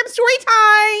 Instagram story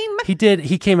time.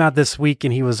 He came out this week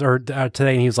and he was,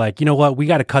 today, and he was like, you know what? We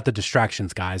got to cut the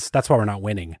distractions, guys. That's why we're not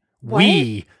winning. What?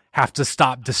 We have to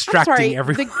stop distracting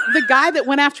everyone. The guy that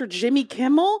went after Jimmy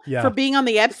Kimmel for being on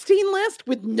the Epstein list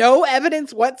with no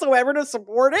evidence whatsoever to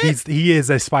support it. He is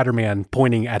a Spider-Man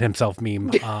pointing at himself meme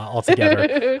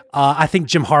altogether. I think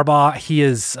Jim Harbaugh, he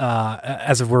is,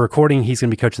 as of we're recording, he's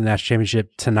going to be coaching the national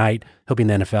championship tonight. He'll be in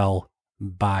the NFL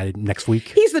by next week.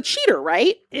 He's the cheater,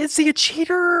 right? Is he a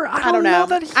cheater? I don't know.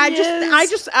 That he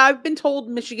I've been told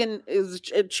Michigan is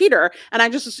a cheater, and I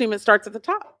just assume it starts at the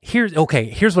top. Here's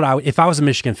what if I was a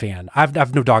Michigan fan,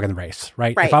 I've no dog in the race,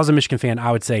 right? If I was a Michigan fan,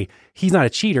 I would say he's not a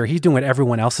cheater. He's doing what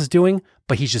everyone else is doing,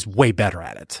 but he's just way better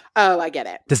at it. Oh, I get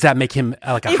it. Does that make him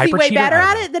like a hyper cheater? Is he way better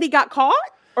at it that he got caught?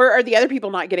 Or are the other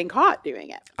people not getting caught doing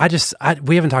it?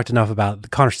 We haven't talked enough about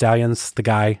Connor Stallions, the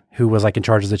guy who was like in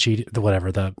charge of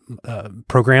the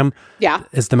program. Yeah.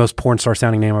 Is the most porn star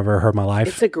sounding name I've ever heard in my life.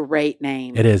 It's a great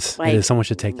name. It is. It is. Someone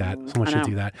should take that. Someone should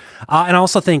do that. And I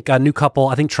also think a new couple,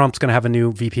 I think Trump's going to have a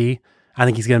new VP. I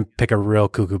think he's going to pick a real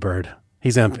cuckoo bird.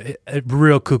 He's going to a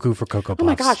real cuckoo for Cocoa Puffs. Oh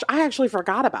my gosh, I actually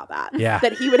forgot about that. Yeah.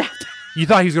 That he would have to. You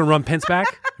thought he was going to run Pence back?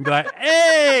 And be like,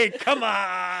 hey, come on.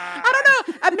 I don't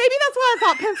know. Maybe that's why I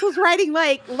thought Pence was writing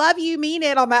like, love you, mean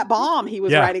it on that bomb he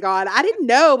was writing on. I didn't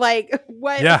know like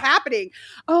what was happening.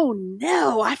 Oh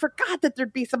no, I forgot that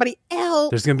there'd be somebody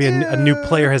else. There's going to be a new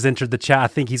player has entered the chat. I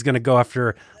think he's going to go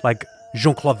after like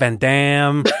Jean-Claude Van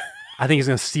Damme. I think he's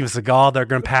going to Steven Seagal. They're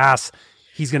going to pass.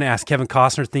 He's going to ask Kevin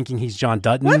Costner thinking he's John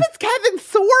Dutton. What if it's Kevin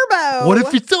Sorbo? What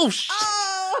if it's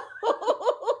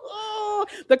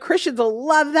the Christians will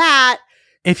love that.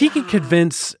 If he could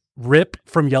convince Rip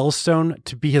from Yellowstone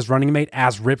to be his running mate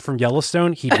as Rip from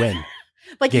Yellowstone, he'd win.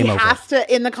 Like Game he over. has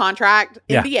to in the contract,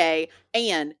 NDA,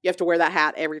 and you have to wear that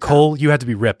hat every time. Cole, you had to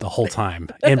be Rip the whole time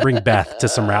and bring Beth to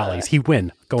some rallies. He'd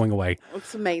win going away.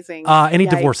 It's amazing. Any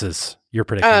divorces you're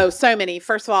predicting? Oh, so many.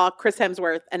 First of all, Chris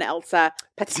Hemsworth and Elsa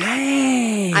Pataki.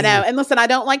 Dang. I know. And listen, I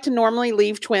don't like to normally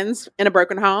leave twins in a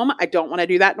broken home. I don't want to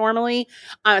do that normally,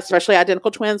 especially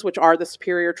identical twins, which are the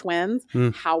superior twins.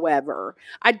 However,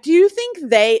 I do think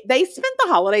they spent the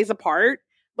holidays apart.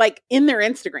 Like in their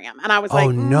Instagram. And I was like,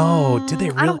 oh no, did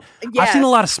they really? I've seen a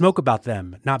lot of smoke about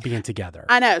them not being together.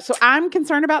 I know. So I'm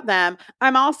concerned about them.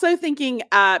 I'm also thinking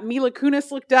Mila Kunis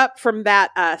looked up from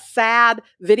that sad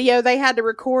video they had to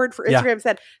record for Instagram and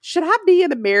said, should I be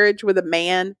in a marriage with a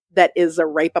man that is a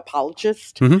rape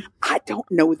apologist? I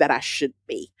don't know that I should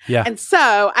be. Yeah. And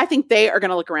so I think they are going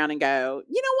to look around and go,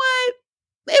 you know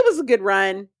what? It was a good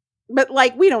run, but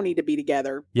like, we don't need to be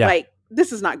together. Yeah. Like,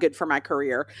 this is not good for my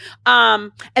career.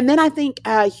 And then I think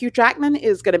Hugh Jackman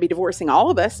is going to be divorcing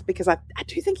all of us because I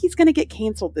do think he's going to get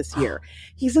canceled this year.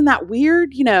 He's in that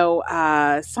weird,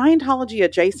 Scientology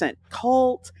adjacent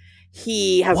cult.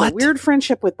 He has a weird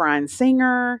friendship with Bryan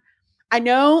Singer. I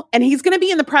know. And he's going to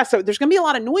be in the press. So there's going to be a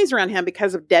lot of noise around him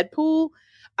because of Deadpool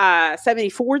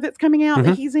 74 that's coming out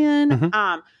that he's in.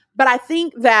 But I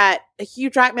think that Hugh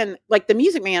Jackman, like the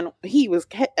Music Man, he was,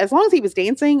 as long as he was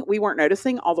dancing, we weren't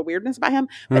noticing all the weirdness about him.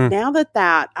 But now that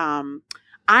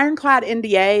ironclad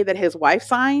NDA that his wife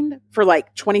signed for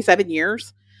like 27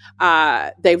 years,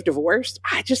 they've divorced.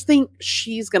 I just think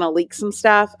she's going to leak some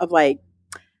stuff of like,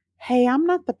 hey, I'm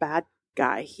not the bad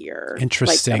guy here.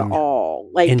 Interesting. Like, at all.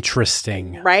 Like,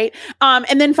 interesting. Right?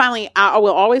 And then finally, I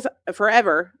will always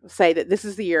forever say that this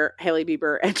is the year Hailey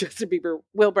Bieber and Justin Bieber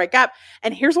will break up.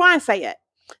 And here's why I say it.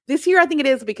 This year, I think it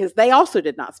is because they also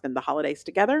did not spend the holidays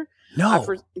together. No.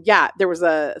 There was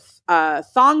a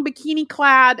thong bikini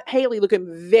clad Hailey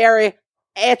looking very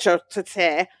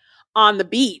echote on the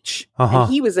beach.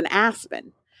 And he was in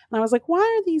Aspen. And I was like, why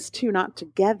are these two not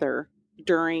together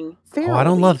during Farrell? I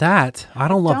don't love that. I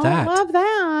don't love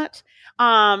that.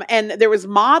 And there was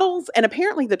models, and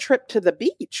apparently the trip to the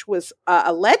beach was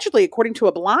allegedly, according to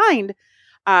a blind,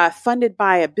 funded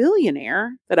by a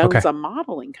billionaire that owns a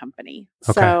modeling company.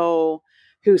 So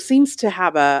who seems to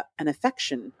have an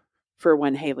affection for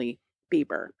one Hailey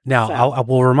Bieber. Now, I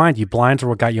will remind you, blinds are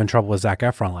what got you in trouble with Zac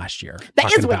Efron last year.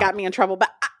 That is what got me in trouble,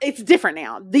 but it's different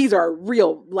now. These are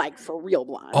real, like for real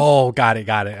blinds. Oh, got it.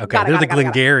 Okay, they're the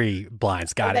Glengarry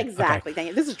blinds. Got it. Exactly. Okay. Thank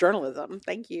you. This is journalism.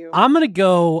 Thank you. I'm gonna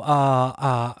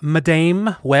go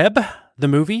Madame Web, the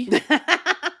movie.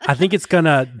 I think it's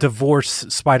gonna divorce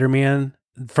Spider-Man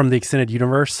from the extended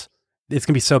universe. It's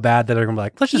gonna be so bad that they're gonna be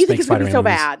like, let's just make Spider-Man so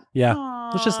movies. bad. Yeah.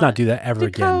 Aww, let's just not do that ever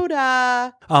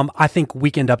Dakota. again. I think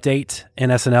Weekend Update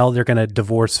and SNL, they're gonna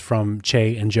divorce from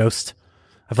Che and Jost.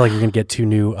 I feel like we're gonna get two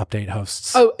new update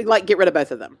hosts. Oh, like get rid of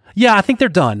both of them. Yeah, I think they're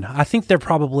done. I think they're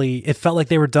probably. It felt like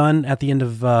they were done at the end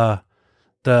of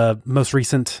the most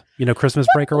recent, Christmas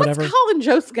break or whatever. What's Colin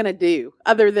Jost gonna do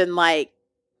other than like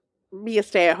be a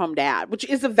stay-at-home dad, which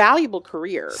is a valuable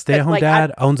career. Stay-at-home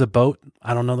dad owns a boat.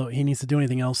 I don't know that he needs to do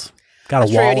anything else. Got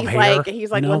a wall of hair.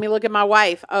 He's like, let me look at my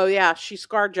wife. Oh yeah, she's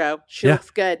ScarJo. She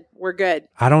looks good. We're good.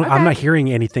 I'm not hearing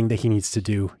anything that he needs to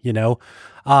do.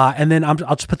 And then I'll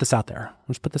just put this out there.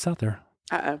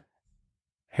 Uh-oh.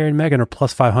 Harry and Meghan are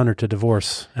plus 500 to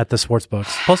divorce at the sports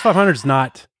books. Plus 500 is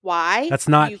not. Why? That's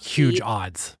not you huge keep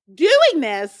odds. doing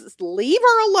this? Leave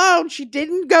her alone. She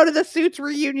didn't go to the Suits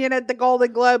reunion at the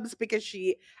Golden Globes because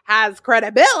she has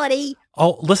credibility.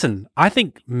 Oh, listen, I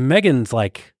think Meghan's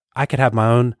like, I could have my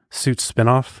own Suits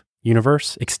spinoff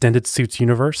universe, extended Suits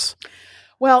universe.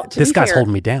 Well, This guy's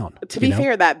holding me down. To be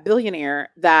fair, that billionaire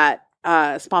that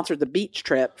sponsored the beach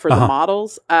trip for the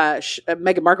models,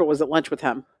 Meghan Markle was at lunch with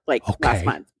him last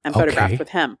month and photographed with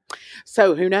him.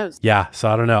 So who knows? Yeah, so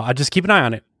I don't know. I just keep an eye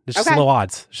on it. It's just low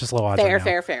odds. It's just low odds.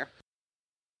 Fair.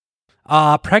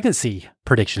 Pregnancy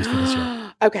predictions for this year.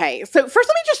 Okay, so first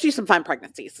let me just do some fun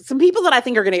pregnancies. Some people that I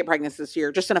think are going to get pregnant this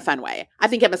year, just in a fun way. I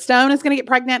think Emma Stone is going to get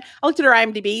pregnant. I looked at her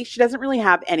IMDb. She doesn't really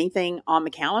have anything on the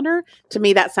calendar. To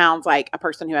me, that sounds like a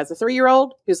person who has a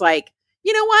 3-year-old who's like,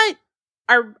 you know what?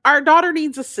 Our daughter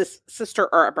needs a sister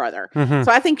or a brother. Mm-hmm.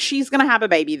 So I think she's going to have a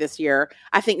baby this year.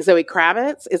 I think Zoe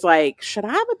Kravitz is like, should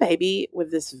I have a baby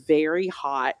with this very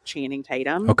hot Channing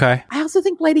Tatum? Okay. I also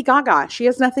think Lady Gaga, she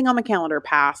has nothing on the calendar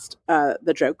past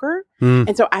the Joker.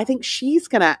 And so I think she's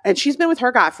going to, and she's been with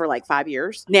her guy for like 5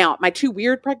 years. Now, my 2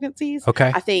 weird pregnancies.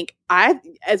 Okay. I think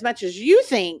as much as you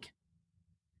think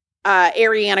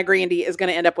Ariana Grande is going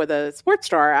to end up with a sports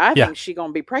star, I think she's going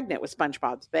to be pregnant with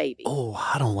SpongeBob's baby. Oh,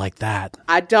 I don't like that.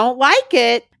 I don't like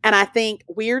it. And I think,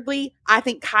 weirdly, I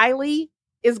think Kylie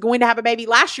is going to have a baby.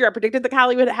 Last year, I predicted that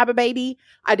Kylie would have a baby.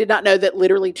 I did not know that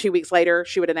literally 2 weeks later,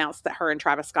 she would announce that her and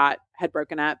Travis Scott had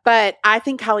broken up. But I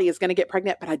think Kylie is going to get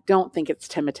pregnant, but I don't think it's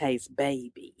Timothee's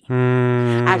baby.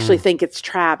 I actually think it's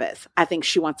Travis. I think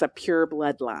she wants a pure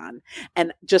bloodline.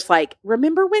 And just like,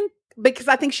 because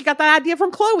I think she got that idea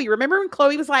from Khloe. Remember when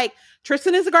Khloe was like,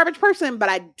 Tristan is a garbage person, but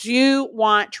I do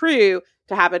want True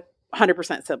to have a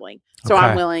 100% sibling. So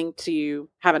I'm willing to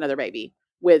have another baby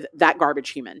with that garbage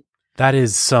human. That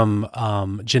is some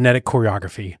genetic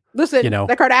choreography. Listen,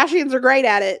 the Kardashians are great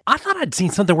at it. I thought I'd seen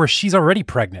something where she's already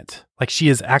pregnant. Like she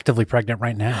is actively pregnant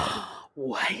right now.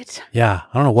 What? Yeah.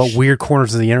 I don't know what weird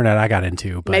corners of the internet I got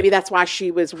into. But maybe that's why she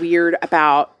was weird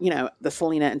about, the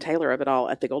Selena and Taylor of it all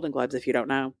at the Golden Globes. If you don't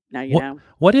know, now you know.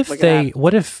 What if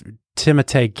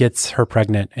Timothée gets her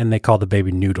pregnant and they call the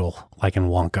baby Noodle, like in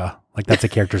Wonka? Like that's a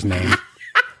character's name.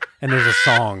 And there's a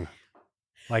song.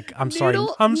 Like, I'm sorry,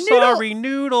 Noodle.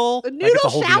 Noodle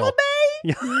Chalamet?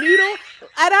 Yeah. Noodle.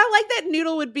 And I like that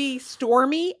Noodle would be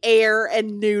Stormy, Air,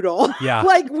 and Noodle. Yeah.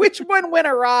 Like, which one went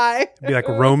awry? It'd be like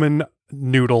Roman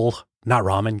Noodle, not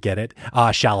ramen, get it?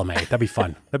 Chalamet. That'd be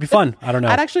fun. I don't know.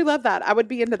 I'd actually love that. I would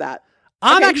be into that.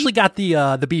 I've actually got the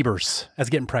Biebers as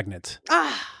getting pregnant.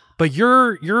 But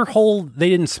your whole, they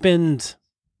didn't spend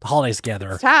the holidays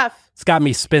together. It's tough. It's got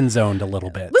me spin zoned a little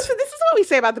bit. Listen, this is what we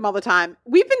say about them all the time.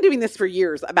 We've been doing this for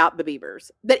years about the Biebers,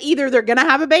 that either they're going to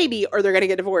have a baby or they're going to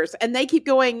get divorced. And they keep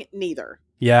going, neither.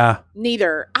 Yeah.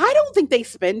 Neither. I don't think they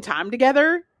spend time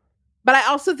together, but I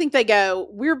also think they go,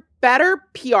 we're better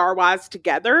PR-wise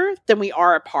together than we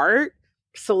are apart.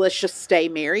 So let's just stay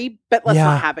married, but let's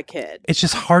not have a kid. It's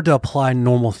just hard to apply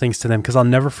normal things to them because I'll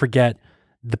never forget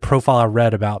the profile I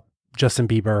read about Justin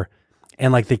Bieber.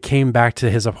 And like they came back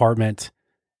to his apartment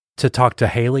to talk to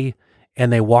Haley,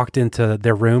 and they walked into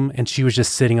their room and she was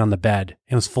just sitting on the bed.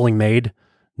 It was fully made,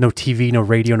 no TV, no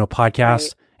radio, no podcast.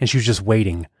 Right. And she was just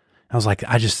waiting. I was like,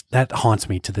 that haunts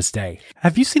me to this day.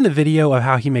 Have you seen the video of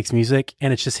how he makes music?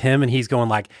 And it's just him and he's going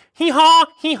like, hee-haw,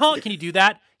 hee-haw. Can you do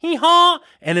that? Hee-haw.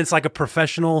 And it's like a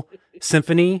professional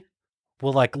symphony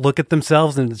will like look at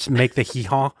themselves and just make the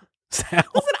hee-haw sound.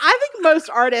 Listen, I think most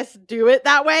artists do it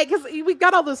that way because we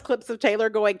got all those clips of Taylor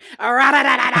going,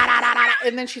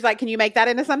 and then she's like, can you make that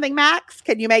into something, Max?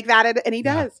 Can you make that into, and he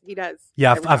does. He does.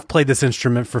 Yeah, I've played this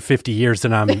instrument for 50 years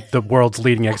and I'm the world's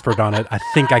leading expert on it. I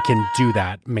think I can do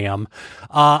that, ma'am.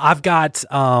 I've got,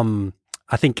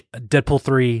 I think Deadpool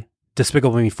 3,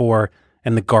 Despicable Me 4,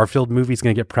 and the Garfield movie is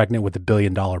going to get pregnant with $1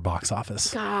 billion box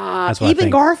office. God,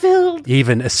 even Garfield?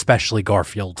 Even especially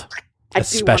Garfield. I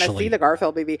do want to see the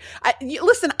Garfield movie.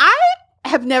 Listen, I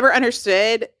have never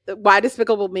understood why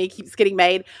Despicable Me keeps getting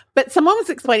made, but someone was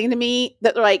explaining to me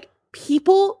that they're like,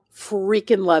 people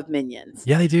freaking love Minions.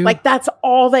 Yeah, they do. Like that's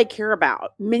all they care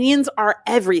about. Minions are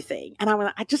everything. And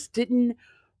I just didn't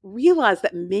realize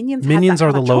that Minions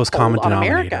are the lowest common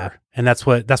denominator. And that's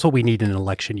what we need in an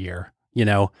election year,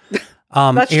 Aaron, true.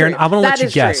 I want to let you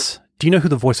guess. True. Do you know who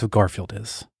the voice of Garfield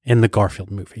is in the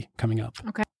Garfield movie coming up?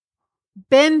 Okay.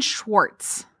 Ben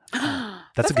Schwartz.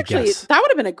 That's a good guess. That would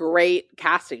have been a great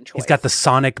casting choice. He's got the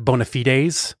Sonic bona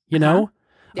fides, know?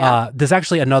 Yeah. There's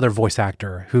actually another voice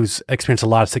actor who's experienced a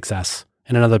lot of success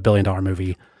in another $1 billion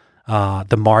movie.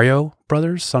 The Mario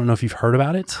Brothers. I don't know if you've heard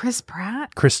about it.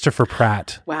 Christopher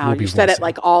Pratt. Wow, you said it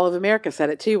like all of America said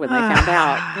it too when they found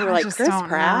out. They were like, Chris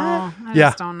Pratt? I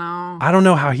just don't know. I don't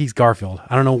know how he's Garfield.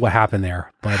 I don't know what happened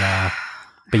there, but How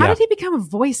yeah. did he become a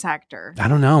voice actor? I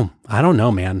don't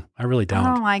know, man. I really don't.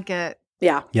 I don't like it.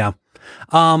 Yeah. Yeah.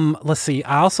 Let's see.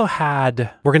 I also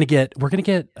had, we're going to get,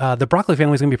 the Broccoli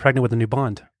family is going to be pregnant with a new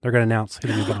Bond. They're going to announce who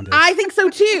the new Bond is. I think so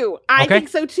too. I Okay. think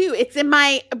so too. It's in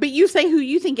my, but you say who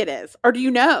you think it is, or do you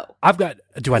know? I've got,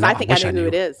 do I know? I think I wish know knew who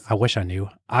it is. I wish I knew.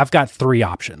 I've got 3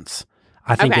 options.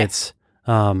 I think Okay. it's,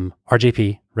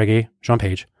 RJP, Reggae, Sean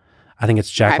Page. I think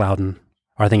it's Jack Okay. Loudon,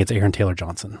 or I think it's Aaron Taylor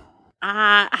Johnson.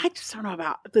 I just don't know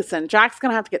about, listen, Jack's going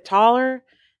to have to get taller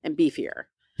and beefier.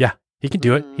 Yeah. He can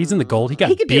do it. He's in the gold. He got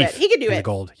He could do beef it. He could do in it. the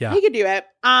gold. Yeah. He could do it.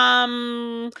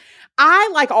 I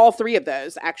like all 3 of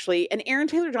those actually. And Aaron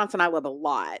Taylor Johnson, I love a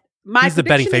lot. My He's the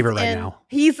betting prediction favorite is right in- now.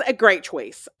 He's a great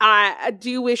choice. I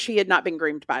do wish he had not been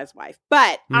groomed by his wife,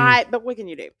 but but what can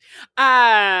you do?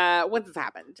 Once it's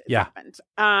happened, it's Yeah. happened.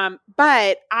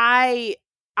 But I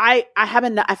have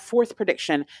a 4th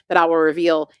prediction that I will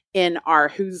reveal in our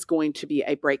who's going to be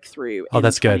a breakthrough. Oh, in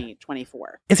that's good.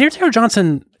 2024. Is Aaron Taylor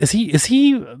Johnson, is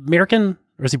he American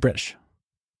or is he British?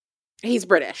 He's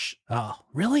British, Oh,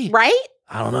 really? right?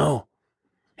 I don't know.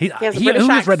 He has a he British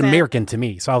always read accent. American to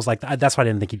me, so I was like, that's why I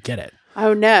didn't think he'd get it.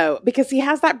 Oh no, because he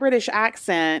has that British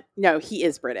accent. No, he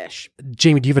is British.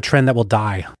 Jamie, do you have a trend that will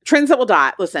die? Trends that will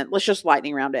die. Listen, let's just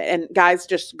lightning round it. And guys,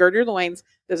 just gird your loins.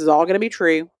 This is all going to be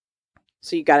true.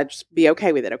 So you got to just be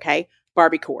okay with it, okay?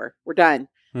 Barbie core. We're done.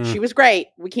 She was great.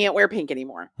 We can't wear pink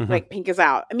anymore. Mhm. Like, pink is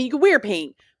out. I mean, you can wear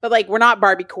pink, but like, we're not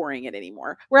Barbie coring it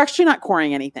anymore. We're actually not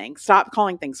coring anything. Stop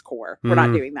calling things core. We're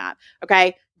not doing that.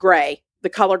 Okay? Gray. The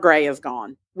color gray is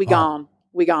gone. We gone.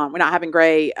 We're not having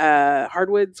gray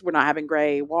hardwoods. We're not having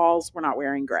gray walls. We're not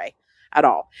wearing gray at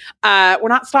all. We're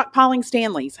not stockpiling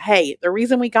Stanleys. Hey, the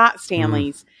reason we got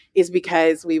Stanleys is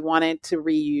because we wanted to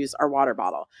reuse our water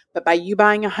bottle. But by you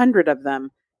buying 100 of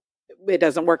them, it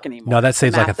doesn't work anymore. No, that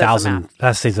saves The like math doesn't 1,000. math.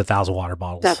 That saves 1,000 water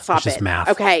bottles. That's It's just math.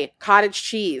 Okay, cottage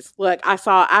cheese. Look,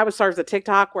 I was served a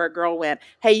TikTok where a girl went,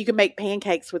 "Hey, you can make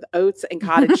pancakes with oats and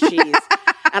cottage cheese."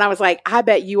 And I was like, I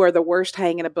bet you are the worst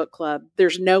hang in a book club.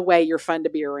 There's no way you're fun to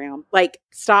be around. Like,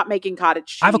 stop making cottage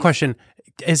cheese. I have a question.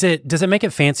 Does it make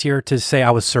it fancier to say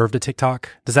I was served a TikTok?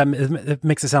 Does that it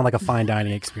makes it sound like a fine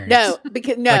dining experience? No,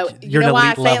 because no, Like, you you're know an why I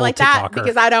elite say it level like that? TikToker.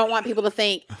 Because I don't want people to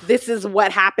think this is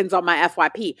what happens on my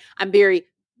FYP. I'm very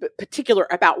particular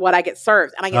about what I get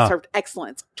served, and I get served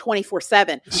excellence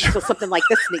 24/7 until something like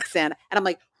this sneaks in, and I'm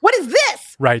like, "What is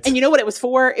this?" Right. And you know what it was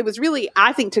for? It was really,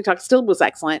 I think TikTok still was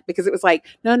excellent because it was like,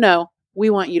 no, we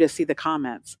want you to see the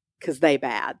comments because they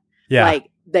bad. Yeah. Like,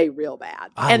 they real bad.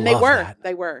 I And they love were. that.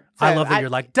 They were. I So love that you're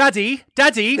like, Daddy,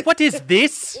 what is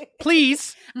this?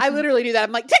 Please. I literally do that.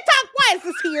 I'm like, TikTok, why is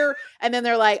this here? And then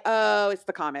they're like, oh, it's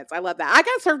the comments. I love that. I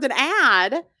got served an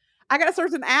ad.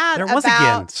 There was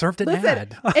again served an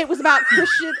ad. It was about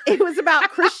Christian. It was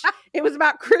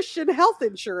about Christian health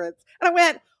insurance. And I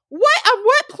went, what? On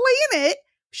what planet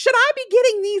should I be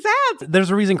getting these ads? There's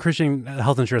a reason Christian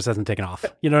health insurance hasn't taken off.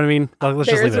 You know what I mean? Like, let's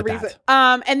just There leave is it a at reason.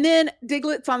 that. And then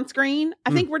Diglett's on screen.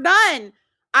 I think we're done.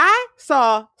 I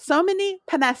saw so many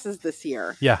Panesses this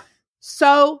year. Yeah.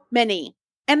 So many.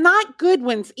 And not good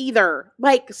ones either.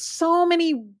 Like, so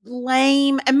many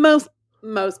lame, and most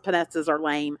Panesses are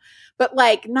lame, but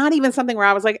like not even something where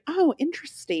I was like, oh,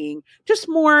 interesting. Just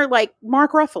more like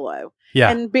Mark Ruffalo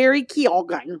and Barry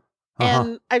Keoghan.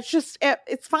 And it's just,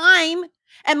 it's fine.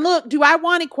 And look, do I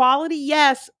want equality?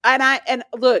 Yes. And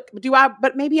look,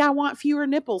 but maybe I want fewer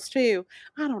nipples too.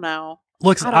 I don't know.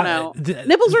 I don't know.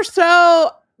 Nipples are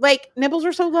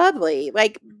so lovely.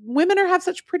 Like, women have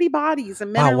such pretty bodies,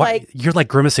 and men are like, you're like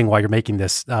grimacing while you're making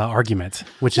this argument,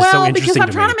 which is so interesting because I'm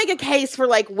to trying me. to make a case for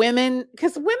like women,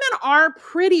 because women are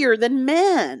prettier than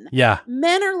men. Yeah.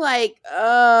 Men are like,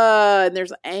 and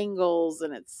there's angles,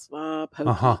 and it's pokey.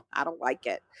 I don't like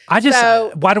it.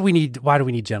 Why do we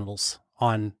need genitals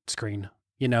on screen?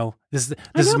 You know, this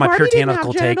is my Barbie didn't have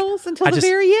puritanical take. genitals until the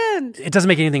very end. It doesn't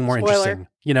make anything more Spoiler. interesting.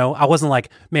 You know, I wasn't like,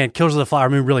 man, Killers of the Flower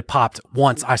Moon really popped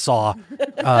once I saw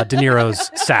De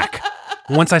Niro's sack.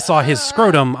 Once I saw his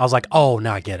scrotum, I was like, oh,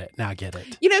 now I get it.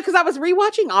 You know, because I was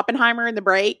rewatching Oppenheimer in the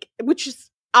break,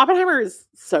 Oppenheimer is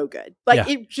so good. Like,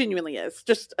 it genuinely is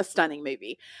just a stunning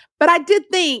movie. But I did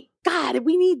think, God,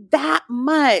 we need that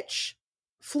much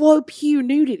Flo Pugh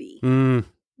nudity.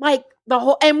 Like,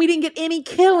 and we didn't get any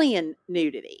Killian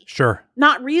nudity. Sure.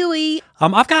 Not really.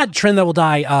 I've got a trend that will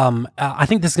die. I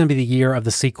think this is going to be the year of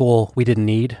the sequel we didn't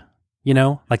need, you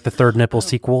know, like the third nipple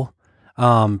sequel.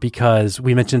 Because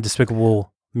we mentioned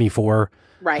Despicable Me 4.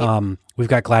 Right. We've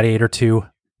got Gladiator 2.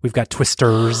 We've got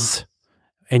Twisters.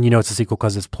 And it's a sequel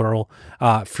because it's plural.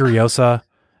 Furiosa,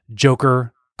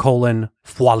 Joker,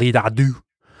 Folie à Deux,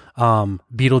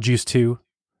 Beetlejuice 2,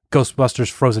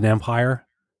 Ghostbusters Frozen Empire,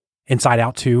 Inside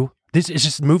Out 2. This is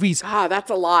just movies. Ah,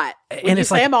 that's a lot. When and you it's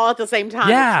say like, them all at the same time,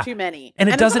 yeah. it's too many. And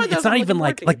it's not even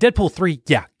like Deadpool 3,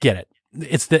 yeah, get it.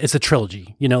 It's a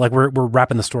trilogy, like we're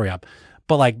wrapping the story up.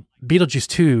 But like Beetlejuice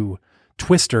 2,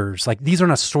 Twisters, like these are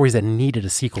not stories that needed a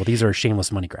sequel. These are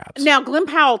shameless money grabs. Now, Glenn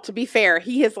Powell, to be fair,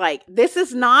 he is like, this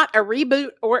is not a reboot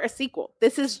or a sequel.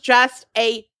 This is just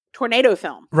a tornado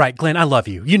film. Right, Glenn, I love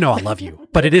you. I love you.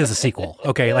 But it is a sequel,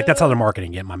 okay? Like that's how they're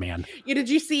marketing it, my man. Did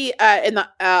you see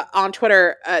on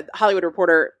Twitter, Hollywood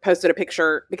Reporter posted a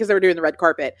picture because they were doing the red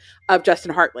carpet of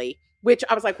Justin Hartley, which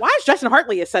I was like, why is Justin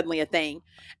Hartley suddenly a thing?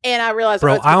 And I realized,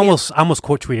 bro, I almost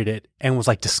quote tweeted it and was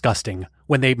like disgusting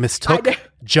when they mistook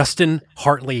Justin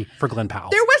Hartley for Glenn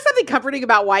Powell. There was something comforting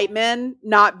about white men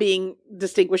not being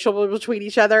distinguishable between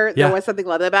each other. Yeah. There was something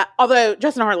like that about. Although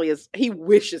Justin Hartley he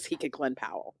wishes he could Glenn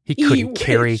Powell. He couldn't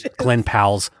carry Glenn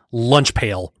Powell's lunch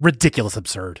pail. Ridiculous,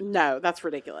 absurd. No, that's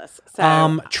ridiculous.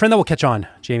 So, trend that will catch on.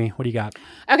 Jamie, what do you got?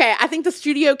 Okay, I think the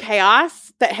studio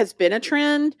chaos that has been a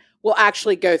trend will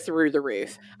actually go through the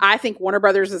roof. I think Warner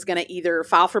Brothers is going to either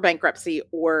file for bankruptcy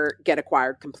or get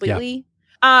acquired completely.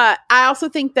 Yeah. I also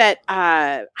think that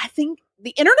I think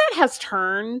the internet has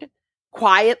turned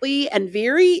quietly and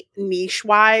very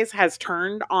niche-wise has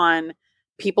turned on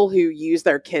people who use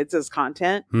their kids as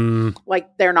content.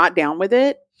 Like they're not down with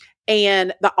it.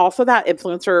 And also that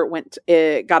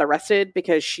influencer got arrested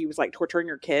because she was like torturing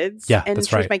her kids. Yeah, and that's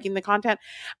she was making the content.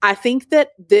 I think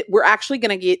that we're actually going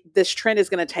to get, this trend is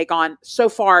going to take on so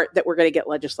far that we're going to get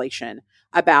legislation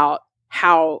about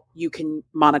how you can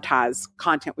monetize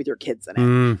content with your kids in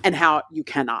it and how you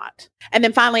cannot. And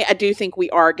then finally, I do think we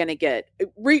are going to get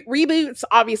reboots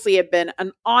obviously have been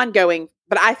an ongoing,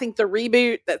 but I think the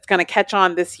reboot that's going to catch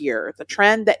on this year, the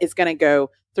trend that is going to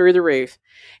go through the roof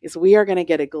is we are going to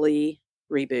get a Glee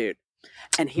reboot.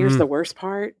 And here's the worst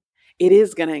part. It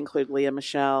is going to include Leah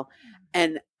Michele.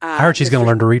 And I heard she's going to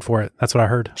learn to read for it. That's what I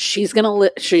heard. She's going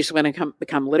to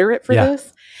become literate for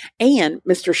this. And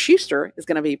Mr. Schuester is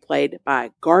going to be played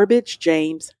by Garbage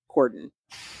James Corden.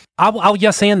 I'll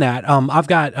yes and that. I've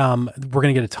got we're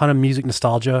going to get a ton of music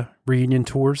nostalgia reunion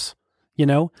tours,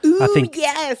 Ooh, I think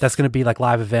yes. that's going to be like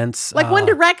live events. Like One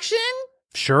Direction?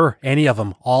 Sure. Any of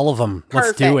them. All of them. Perfect.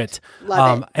 Let's do it.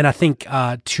 Love it. And I think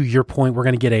to your point, we're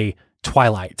going to get a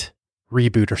Twilight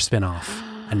reboot or spinoff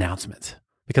announcement.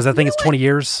 Because I think it's 20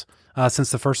 years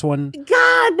since the first one.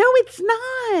 God, no, it's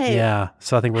not. Yeah.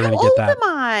 So I think we're going to get that. How old am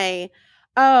I?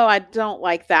 Oh, I don't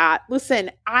like that.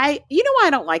 Listen, why I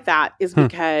don't like that is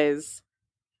because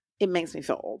it makes me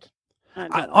feel old.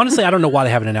 Honestly, I don't know why they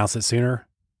haven't announced it sooner.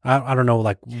 I don't know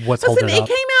like what's holding it up. It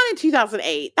came out in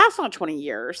 2008. That's not 20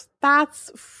 years.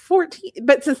 That's 14.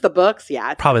 But since the books,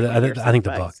 yeah. Probably, I think the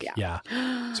book. Yeah.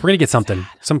 So we're going to get something,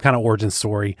 some kind of origin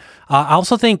story. I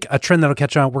also think a trend that'll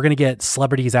catch on, we're going to get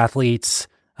celebrities, athletes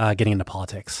getting into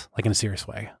politics, like in a serious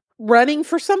way. Running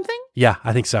for something? Yeah,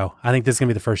 I think so. I think this is going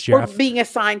to be the first year. Or being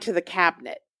assigned to the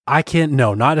cabinet.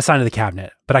 Not assigned to the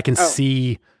cabinet, but I can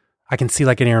see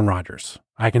like an Aaron Rodgers.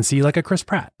 I can see like a Chris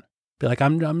Pratt. Be like,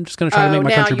 I'm just going to try to make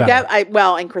my country better.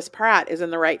 And Chris Pratt is in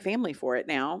the right family for it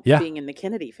now. Yeah. Being in the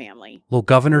Kennedy family. Little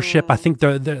governorship. I think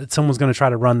someone's going to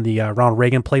try to run the Ronald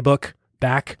Reagan playbook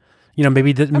back.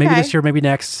 Maybe this year, maybe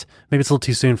next. Maybe it's a little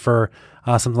too soon for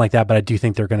something like that, but I do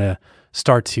think they're going to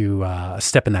start to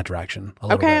step in that direction a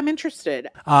little bit. I'm interested.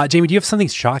 Jamie, do you have something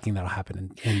shocking that'll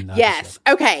happen in yes.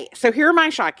 Okay. So here are my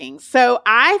shockings. So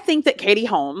I think that Katie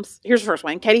Holmes, here's the first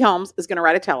one. Katie Holmes is going to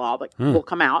write a tell-all that will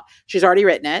come out. She's already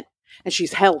written it. And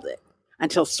she's held it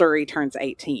until Surrey turns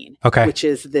 18, which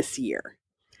is this year.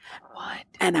 What?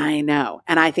 And I know.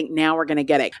 And I think now we're going to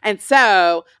get it. And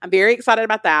so I'm very excited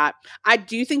about that. I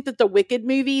do think that the Wicked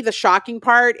movie, the shocking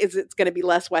part is it's going to be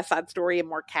less West Side Story and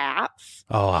more cats.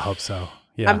 Oh, I hope so.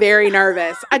 Yeah. I'm very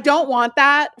nervous. I don't want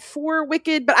that for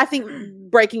Wicked, but I think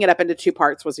breaking it up into two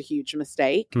parts was a huge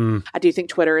mistake. I do think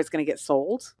Twitter is going to get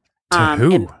sold. To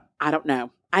who? And I don't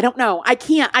know. I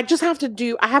can't. I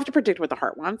have to predict what the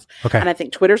heart wants. Okay. And I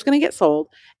think Twitter's going to get sold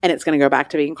and it's going to go back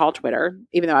to being called Twitter,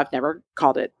 even though I've never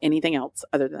called it anything else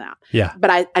other than that. Yeah. But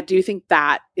I do think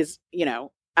that is,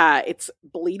 it's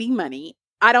bleeding money.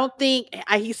 I don't think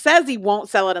he says he won't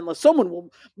sell it unless someone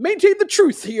will maintain the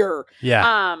truth here.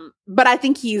 Yeah. But I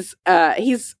think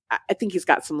I think he's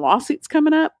got some lawsuits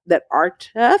coming up that are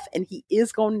tough, and he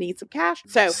is going to need some cash.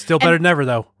 So still better than ever,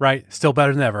 though, right? Still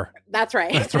better than ever. That's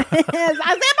right. I stand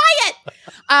by it.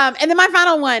 And then my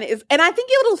final one is, and I think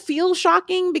it'll feel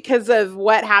shocking because of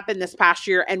what happened this past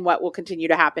year and what will continue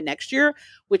to happen next year,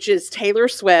 which is Taylor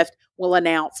Swift will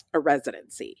announce a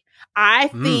residency. I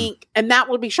think, and that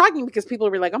will be shocking because people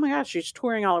will be like, oh my gosh, she's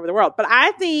touring all over the world. But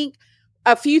I think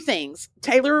a few things.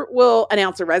 Taylor will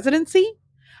announce a residency.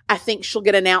 I think she'll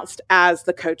get announced as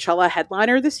the Coachella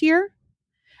headliner this year,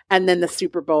 and then the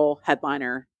Super Bowl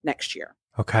headliner next year.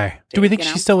 Okay. Do we think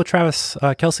she's still with Travis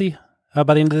Kelce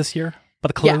by the end of this year? By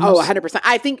the close? Yeah, 100%.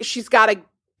 I think she's got to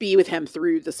be with him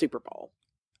through the Super Bowl.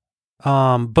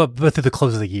 But through the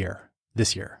close of the year,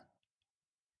 this year.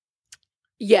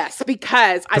 Yes,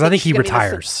 because I think he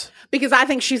retires. Because I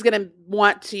think she's going to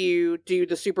want to do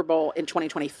the Super Bowl in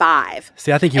 2025.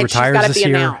 See, I think he retires this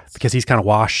year because he's kind of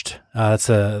washed. That's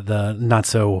the not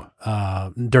so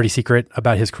dirty secret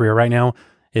about his career right now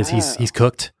is he's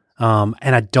cooked. And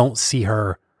I don't see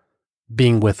her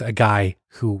being with a guy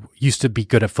who used to be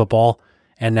good at football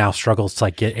and now struggles to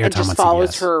like get airtime on CBS. And just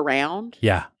follows her around.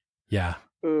 Yeah.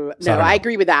 No, I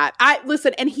agree with that.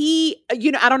 Listen, and he,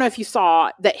 I don't know if you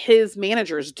saw that his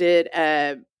managers did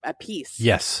a piece.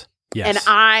 Yes. And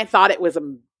I thought it was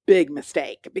a big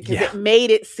mistake because it made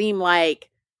it seem like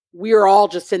we're all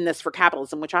just in this for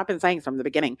capitalism, which I've been saying from the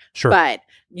beginning. Sure. But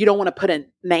you don't want to put a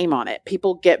name on it.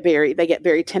 People get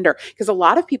very tender because a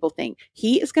lot of people think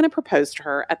he is going to propose to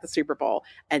her at the Super Bowl.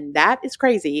 And that is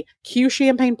crazy. Cue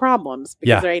champagne problems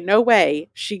because there ain't no way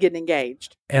she getting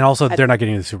engaged. And also they're not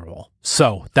getting to the Super Bowl.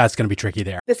 So that's going to be tricky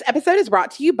there. This episode is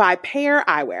brought to you by Pair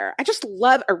Eyewear. I just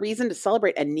love a reason to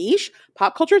celebrate a niche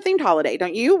pop culture themed holiday,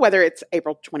 don't you? Whether it's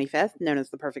April 25th, known as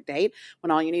the perfect date,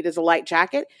 when all you need is a light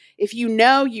jacket. If you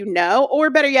know, or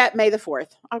better yet, May the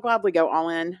 4th. I'll gladly go all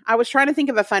in. I was trying to think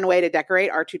of a fun way to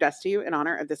decorate R2 Dust to You in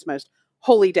honor of this most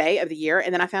holy day of the year.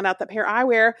 And then I found out that Pair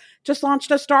Eyewear just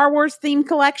launched a Star Wars themed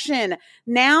collection.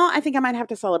 Now I think I might have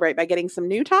to celebrate by getting some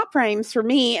new top frames for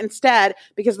me instead,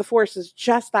 because the Force is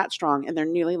just that strong in their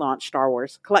newly launched Star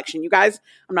Wars collection. You guys,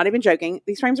 I'm not even joking.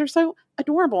 These frames are so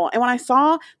adorable. And when I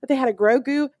saw that they had a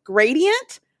Grogu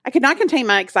gradient, I could not contain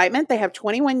my excitement. They have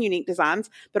 21 unique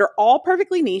designs that are all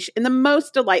perfectly niche in the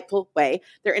most delightful way.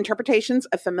 Their interpretations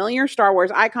of familiar Star Wars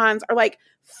icons are like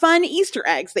fun Easter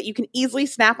eggs that you can easily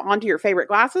snap onto your favorite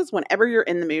glasses whenever you're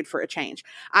in the mood for a change.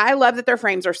 I love that their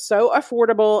frames are so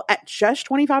affordable at just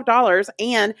 $25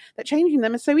 and that changing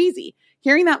them is so easy.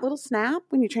 Hearing that little snap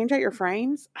when you change out your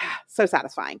frames, so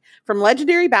satisfying. From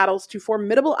legendary battles to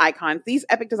formidable icons, these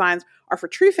epic designs are for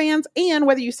true fans, and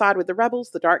whether you side with the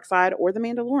Rebels, the Dark Side, or the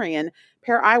Mandalorian,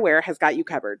 Pair Eyewear has got you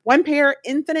covered. One pair,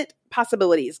 infinite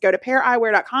possibilities. Go to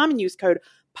paireyewear.com and use code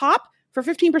POP for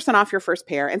 15% off your first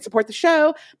pair and support the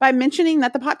show by mentioning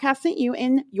that the podcast sent you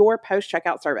in your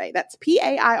post-checkout survey. That's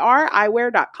PAIR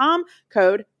eyewear.com,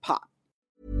 code POP.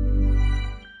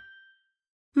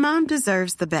 Mom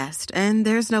deserves the best, and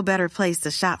there's no better place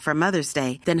to shop for Mother's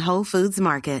Day than Whole Foods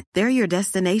Market. They're your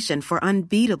destination for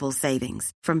unbeatable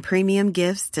savings, from premium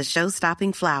gifts to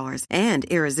show-stopping flowers and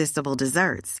irresistible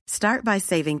desserts. Start by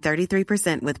saving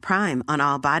 33% with Prime on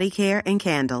all body care and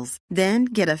candles. Then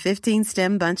get a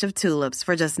 15-stem bunch of tulips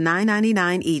for just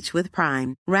 $9.99 each with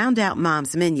Prime. Round out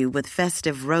Mom's menu with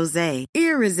festive rosé,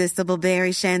 irresistible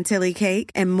berry chantilly cake,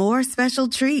 and more special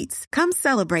treats. Come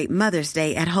celebrate Mother's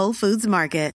Day at Whole Foods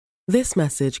Market. This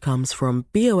message comes from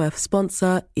BOF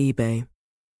sponsor eBay.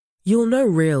 You'll know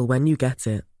real when you get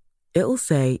it. It'll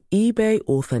say eBay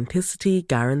Authenticity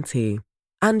Guarantee.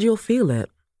 And you'll feel it.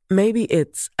 Maybe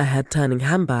it's a head-turning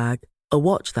handbag, a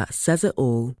watch that says it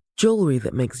all, jewelry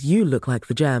that makes you look like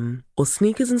the gem, or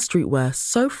sneakers and streetwear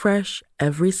so fresh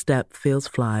every step feels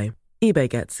fly. eBay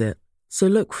gets it. So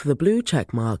look for the blue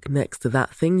check mark next to that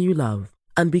thing you love.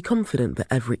 And be confident that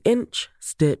every inch,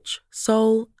 stitch,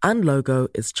 sole, and logo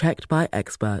is checked by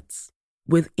experts.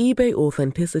 With eBay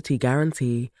Authenticity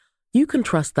Guarantee, you can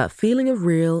trust that feeling of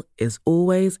real is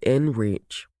always in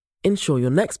reach. Ensure your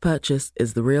next purchase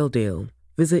is the real deal.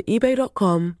 Visit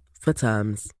ebay.com for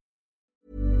terms.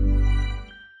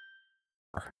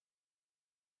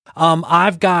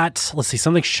 I've got, let's see,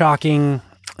 something shocking.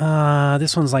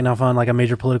 This one's like not fun, like a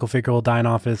major political figure will die in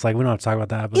office. Like we don't have to talk about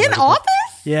that. But in office?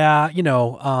 Yeah,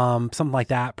 something like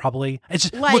that probably. It's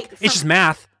just it's just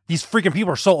math. These freaking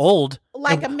people are so old.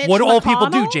 Like a Mitch What do old people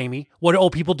do, McConnell? Jamie? What do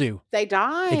old people do? They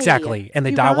die. Exactly. And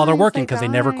they die while they're working because they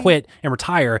never quit and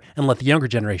retire and let the younger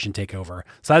generation take over.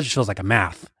 So that just feels like a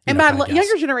math. And by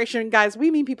younger generation, guys,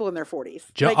 we mean people in their 40s.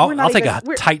 I'll take a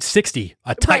tight 60.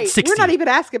 A tight 60. We're not even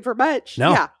asking for much.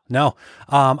 No.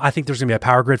 I think there's going to be a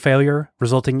power grid failure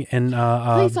resulting in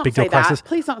a big deal crisis.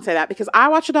 Please don't say that, because I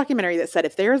watched a documentary that said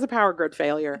if there is a power grid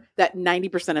failure, that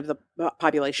 90% of the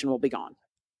population will be gone.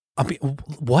 I mean,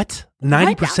 what?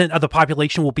 90% of the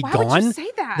population will be Why gone? would you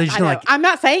say that? They're just I know. like, I'm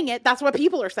not saying it. That's what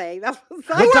people are saying. That's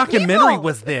what documentary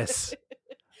was this?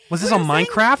 Was this on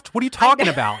Minecraft? What are you talking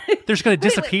about? They're just going to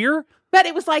disappear? But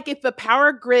it was like if the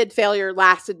power grid failure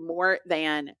lasted more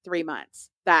than 3 months.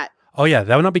 Oh, yeah,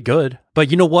 that would not be good. But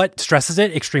you know what stresses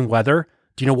it? Extreme weather.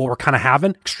 Do you know what we're kind of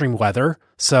having? Extreme weather.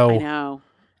 So I know.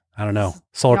 I don't know.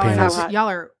 Solar panels. Y'all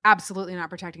are absolutely not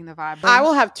protecting the vibe. I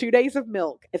will have 2 days of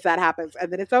milk if that happens,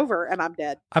 and then it's over, and I'm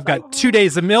dead. I've got 2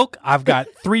 days of milk. I've got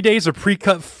 3 days of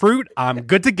pre-cut fruit. I'm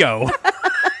good to go.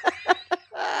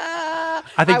 I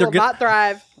will not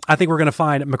thrive. I think we're going to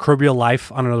find microbial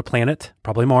life on another planet,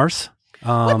 probably Mars.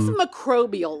 What's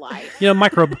microbial life? You know,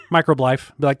 microbe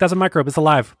life. Be like, that's a microbe. It's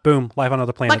alive. Boom, life on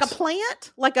other planets. Like a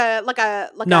plant? Like a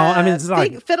no, I mean, it's not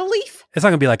like fiddle leaf? It's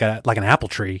not going to be like an apple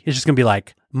tree. It's just going to be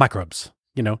like microbes.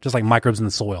 You know, just like microbes in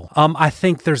the soil. I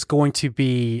think there's going to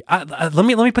be. Let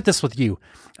me put this with you.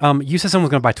 You said someone's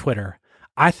going to buy Twitter.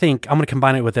 I think I'm going to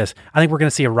combine it with this. I think we're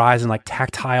going to see a rise in like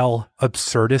tactile,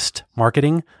 absurdist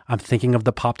marketing. I'm thinking of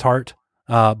the Pop-Tart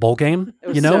bowl game. It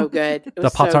was so good. The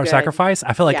Pop-Tart sacrifice.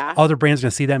 I feel like other brands are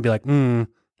going to see that and be like,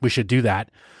 we should do that.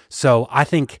 So I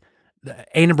think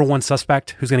a number one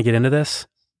suspect who's going to get into this,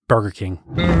 Burger King.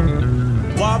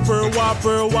 Whopper.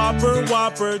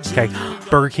 Okay,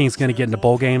 Burger King's going to get into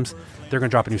bowl games. They're going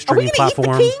to drop a new streaming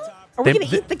platform. Are we going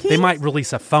to eat the king? They might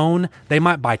release a phone. They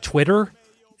might buy Twitter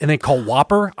and then call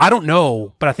Whopper. I don't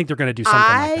know, but I think they're going to do something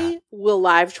like that. I will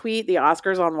live tweet the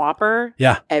Oscars on Whopper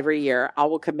every year. I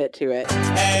will commit to it.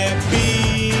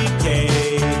 FBK,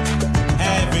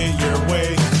 have it your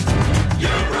way.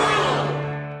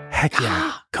 Heck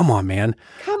yeah. Come on, man.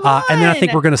 Come on. And then I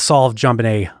think we're going to solve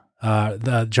JonBenet,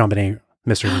 the JonBenet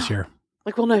mystery this year.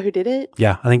 Like, we'll know who did it?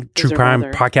 Yeah, I think True Crime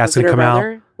podcast is going to come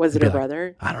out. Was it her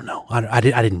brother? I don't know. I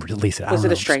didn't release it. Was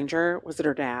it a stranger? Was it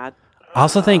her dad? I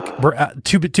also think we're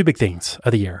two big things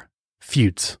of the year.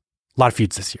 Feuds. A lot of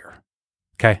feuds this year.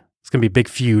 Okay? It's going to be a big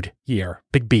feud year.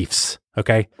 Big beefs.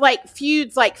 Okay? Like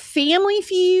feuds, like family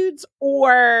feuds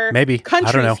or maybe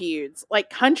country feuds.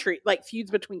 Like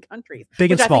feuds between countries.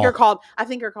 Big and small. I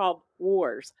think are called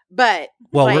wars. But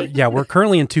we're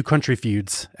currently in 2 country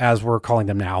feuds, as we're calling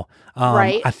them now.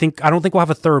 Right. I don't think we'll have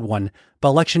a third one. But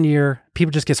election year,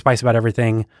 people just get spicy about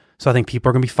everything. So I think people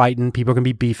are going to be fighting. People are going to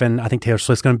be beefing. I think Taylor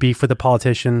Swift's going to beef with a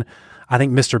politician. I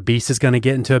think Mr. Beast is going to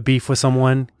get into a beef with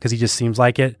someone because he just seems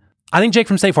like it. I think Jake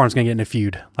from State Farm is going to get in a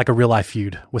feud, like a real life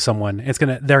feud with someone. They're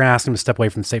going to ask him to step away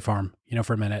from State Farm,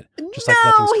 for a minute. Just like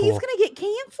let things cool. He's going to get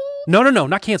canceled? No,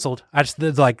 not canceled.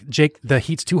 Like, Jake, the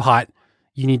heat's too hot.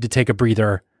 You need to take a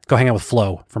breather. Go hang out with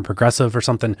Flo from Progressive or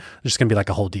something. There's just going to be like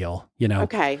a whole deal,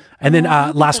 Okay. And then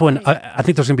last one, I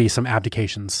think there's going to be some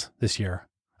abdications this year.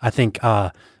 I think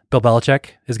Bill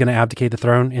Belichick is going to abdicate the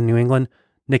throne in New England.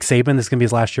 Nick Saban is going to be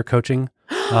his last year coaching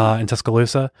in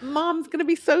Tuscaloosa. Mom's going to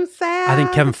be so sad. I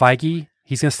think Kevin Feige,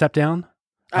 he's going to step down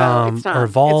or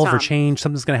evolve or change.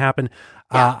 Something's going to happen.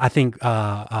 Yeah. I think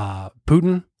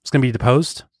Putin is going to be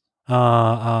deposed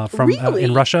from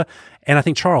in Russia. And I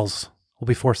think Charles will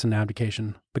be forced into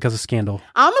abdication because of scandal.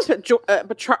 I almost put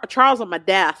Charles on my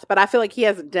death, but I feel like he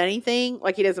hasn't done anything.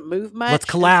 Like he doesn't move much. Let's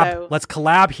collab. Let's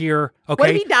collab here. Okay.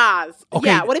 What if he dies? Okay.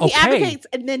 Yeah. What if he abdicates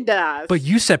and then dies? But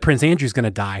you said Prince Andrew's going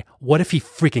to die. What if he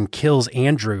freaking kills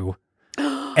Andrew?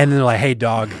 And then they're like, hey,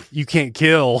 dog, you can't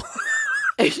kill.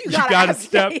 you got to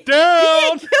step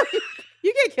down.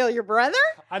 You can't kill your brother.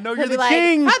 I know you're the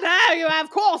king. I know.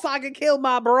 Of course I can kill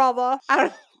my brother.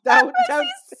 Don't Southern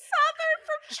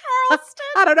from Charleston.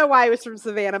 I don't know why he was from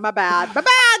Savannah. My bad.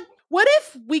 What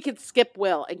if we could skip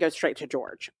Will and go straight to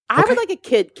George? I would like a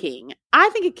kid king. I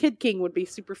think a kid king would be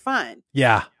super fun.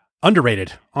 Yeah.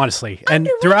 Underrated, honestly. And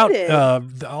throughout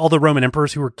all the Roman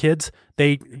emperors who were kids,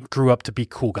 they grew up to be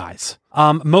cool guys.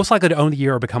 Most likely to own the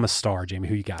year or become a star, Jamie.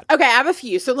 Who you got? Okay, I have a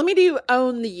few. So let me do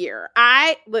own the year.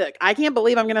 I can't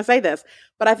believe I'm going to say this,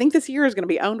 but I think this year is going to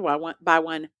be owned by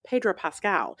one Pedro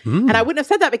Pascal. And I wouldn't have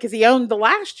said that because he owned the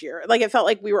last year. Like it felt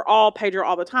like we were all Pedro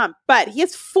all the time. But he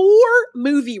has 4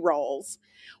 movie roles.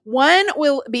 One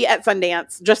will be at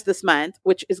Sundance just this month,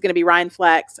 which is going to be Ryan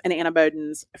Flex and Anna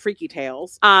Boden's Freaky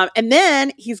Tales. And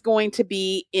then he's going to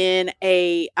be in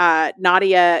a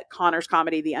Nadia Connor's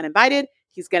comedy, The Uninvited.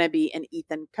 He's going to be in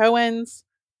Ethan Cohen's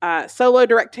solo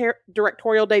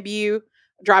directorial debut,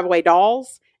 Drive Away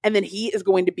Dolls. And then he is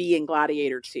going to be in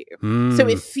Gladiator 2. So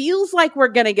it feels like we're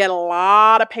going to get a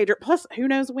lot of Pedro. Plus, who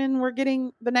knows when we're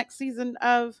getting the next season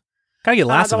of Gotta get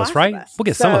Last of Us, right? We'll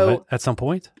get some of it at some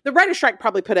point. The writer's strike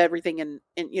probably put everything in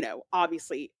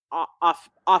obviously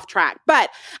off track. But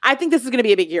I think this is going to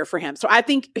be a big year for him. So I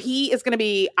think he is going to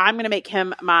be, I'm going to make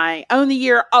him my own the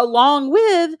year along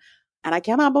with and I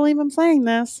cannot believe I'm saying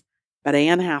this, but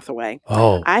Anne Hathaway.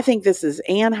 Oh. I think this is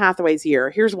Anne Hathaway's year.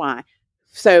 Here's why.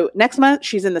 So next month,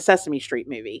 she's in the Sesame Street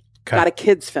movie. Okay. Got a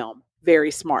kid's film.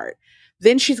 Very smart.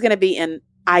 Then she's going to be in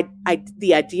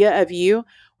The Idea of You,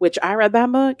 which I read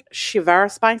that book. She very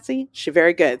spicy. She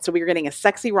very good. So we are getting a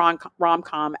sexy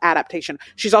rom-com adaptation.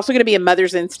 She's also going to be in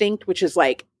Mother's Instinct, which is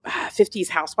like 50s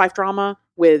housewife drama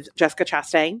with Jessica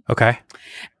Chastain. Okay.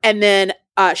 And then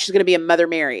she's going to be in Mother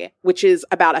Mary, which is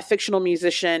about a fictional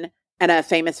musician and a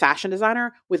famous fashion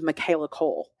designer with Michaela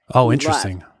Cole. Oh,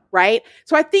 interesting. Love, right?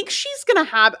 So I think she's going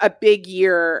to have a big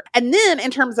year. And then in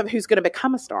terms of who's going to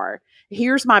become a star,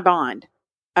 here's my Bond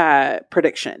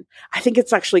prediction. I think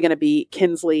it's actually going to be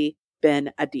Kingsley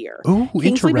Ben-Adir. Ooh,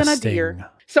 Kingsley interesting. Ben-Adir.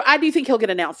 So I do think he'll get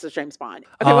announced as James Bond.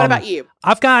 Okay, what about you?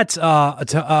 I've got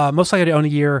most likely to own a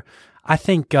year. I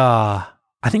think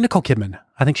Nicole Kidman.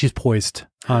 I think she's poised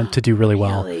to do really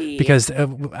well because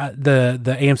the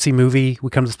AMC movie We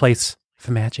Come to This Place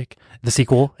for Magic, the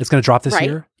sequel, is going to drop this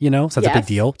year. So that's a big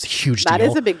deal. It's a huge deal. That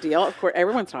is a big deal. Of course,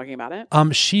 everyone's talking about it.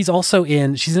 She's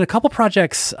in a couple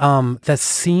projects that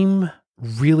seem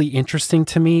really interesting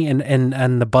to me,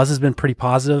 and the buzz has been pretty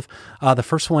positive. The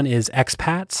first one is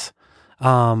Expats.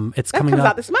 It's coming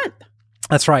out this month.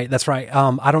 That's right.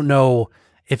 I don't know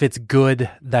if it's good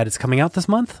that it's coming out this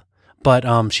month,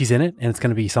 but she's in it, and it's going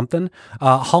to be something.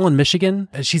 Holland, Michigan.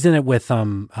 She's in it with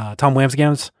Tom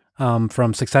Wamsgams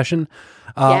from Succession.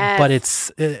 Yes. But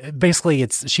it's basically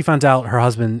she finds out her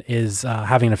husband is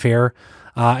having an affair,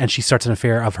 and she starts an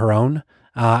affair of her own.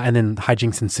 And then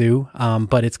hijinks ensue.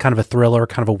 But it's kind of a thriller,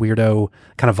 kind of a weirdo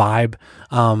kind of vibe,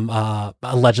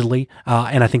 allegedly.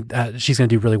 And I think she's going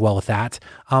to do really well with that.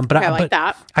 But I like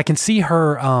that. I can see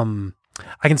her.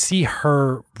 I can see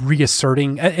her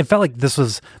reasserting. It felt like this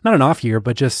was not an off year,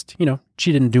 but just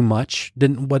she didn't do much.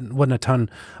 Wasn't a ton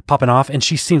popping off, and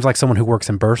she seems like someone who works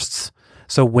in bursts.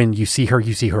 So when you see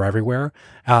her everywhere.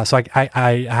 So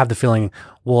I have the feeling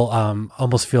we'll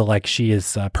almost feel like she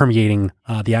is permeating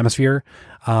the atmosphere.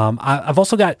 I've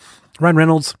also got Ryan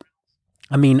Reynolds.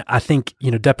 I mean, I think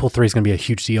Deadpool 3 is going to be a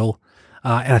huge deal,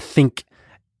 and I think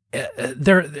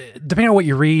depending on what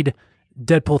you read,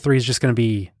 Deadpool 3 is just going to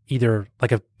be either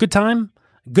like a good time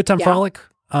frolic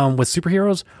with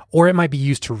superheroes, or it might be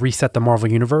used to reset the Marvel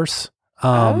universe.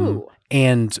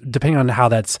 And depending on how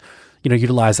that's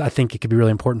utilized, I think it could be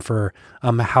really important for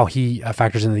how he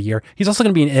factors into the year. He's also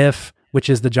going to be in If, which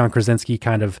is the John Krasinski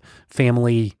kind of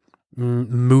family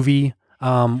movie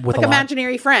with like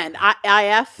Imaginary Friend,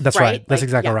 IF. That's right. That's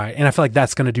exactly right. And I feel like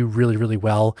that's going to do really, really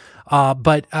well.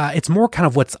 But it's more kind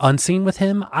of what's unseen with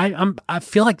him. I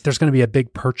feel like there's going to be a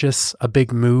big purchase, a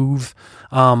big move.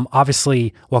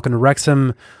 Obviously, Welcome to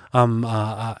Wrexham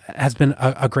has been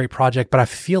a great project, but I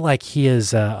feel like he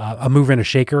is a mover and a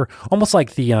shaker, almost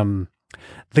like the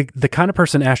kind of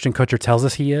person Ashton Kutcher tells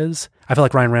us he is. I feel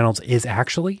like Ryan Reynolds is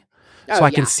actually. So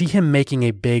I can see him making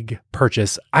a big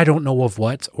purchase. I don't know of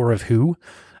what or of who.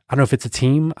 I don't know if it's a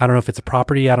team. I don't know if it's a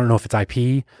property. I don't know if it's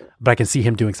IP, but I can see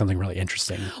him doing something really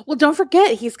interesting. Well, don't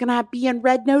forget, he's going to be in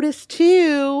Red Notice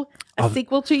 2, a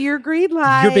sequel to Your Green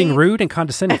Light. You're being rude and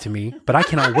condescending to me, but I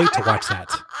cannot wait to watch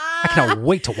that. I cannot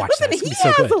wait to watch that. It's he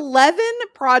so has good. 11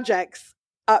 projects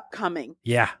upcoming.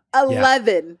 Yeah.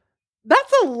 11. Yeah.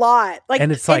 That's a lot.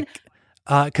 And it's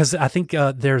because I think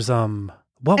there's some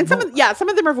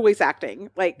of them are voice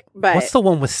acting. But what's the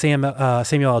one with Samuel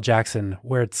L. Jackson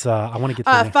where it's I want to get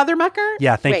the Father Mucker?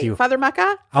 Yeah, thank you. Father Mucker?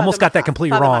 I almost got that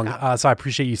completely wrong. So I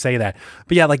appreciate you saying that.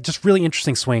 But yeah, just really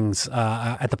interesting swings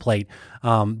at the plate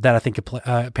that I think could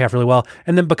pay off really well.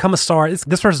 And then become a star.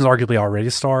 This person's arguably already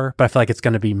a star, but I feel like it's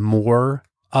going to be more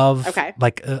of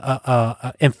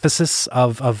emphasis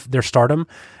of their stardom,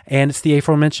 and it's the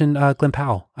aforementioned Glenn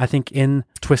Powell. I think in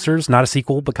Twisters, not a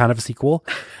sequel, but kind of a sequel.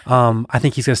 I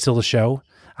think he's going to steal the show.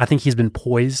 I think he's been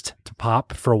poised to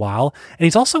pop for a while, and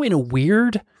he's also in a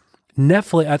weird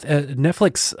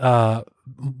Netflix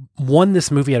won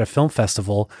this movie at a film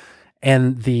festival,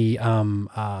 and the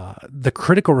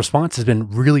critical response has been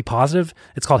really positive.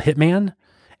 It's called Hitman,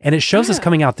 and it shows it's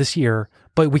coming out this year,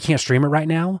 but we can't stream it right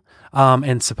now.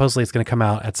 And supposedly it's going to come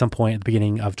out at some point at the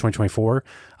beginning of 2024.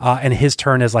 And his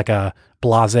turn as like a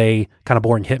blasé, kind of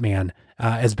boring hitman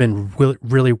has been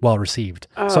really well received.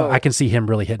 So I can see him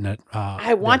really hitting it.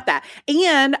 I want that.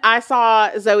 And I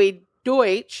saw Zoe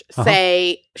Deutsch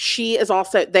say she is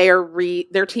also,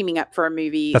 they're teaming up for a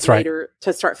movie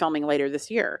to start filming later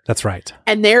this year. That's right.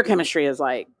 And their chemistry is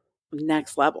like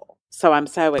next level. So I'm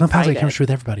so excited. Glenn Powell's chemistry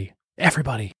with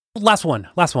everybody. Last one.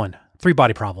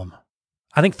 3-body problem.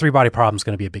 I think 3-body problem is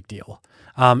going to be a big deal.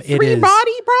 3-body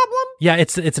problem? Yeah,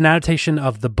 it's an adaptation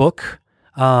of the book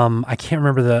I can't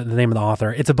remember the name of the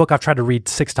author. It's a book I've tried to read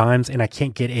 6 times and I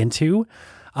can't get into.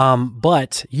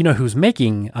 But you know who's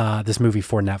making this movie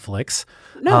for Netflix?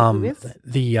 No, who is?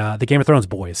 The Game of Thrones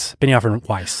boys, Benioff and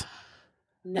Weiss.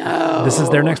 No. This is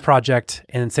their next project,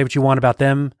 and say what you want about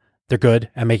them, they're good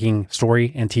at making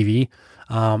story and TV.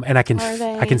 And I can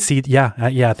see,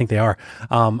 I think they are.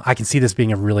 I can see this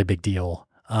being a really big deal.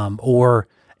 Or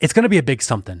it's going to be a big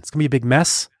something. It's going to be a big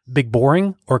mess, big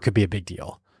boring, or it could be a big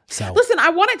deal. So listen,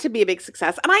 I want it to be a big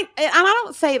success. And I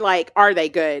don't say like, are they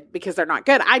good? Because they're not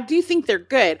good. I do think they're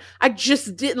good. I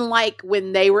just didn't like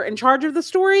when they were in charge of the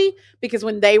story, because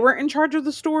when they were in charge of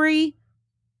the story,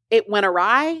 it went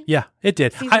awry. Yeah, it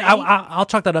did. I'll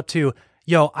chalk that up to,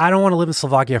 I don't want to live in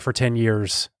Slovakia for 10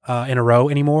 years in a row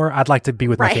anymore. I'd like to be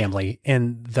with my family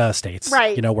in the States,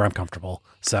 where I'm comfortable.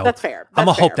 So that's fair. I'm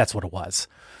going to hope that's what it was.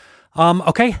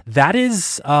 Okay, that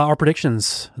is our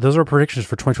predictions. Those are our predictions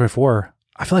for 2024.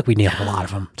 I feel like we nailed a lot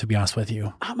of them, to be honest with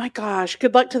you. Oh my gosh.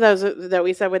 Good luck to those that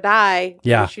we said would die.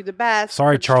 Yeah. Wish you the best.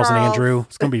 Sorry, Charles and Andrew.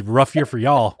 It's going to be a rough year for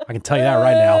y'all. I can tell you that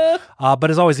right now.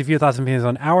 But as always, if you have thoughts and opinions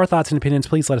on our thoughts and opinions,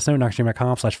 please let us know.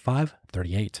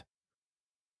 Knockstream.com/538.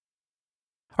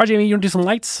 All right, Jamie, you want to do some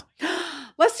lights?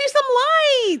 Let's do some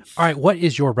lights. All right. What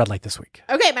is your red light this week?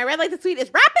 Okay. My red light this week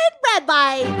is rapid red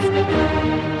light.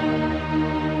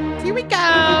 Here we go.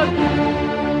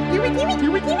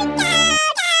 Here we go.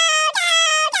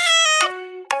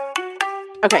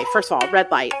 Okay, first of all, red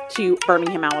light to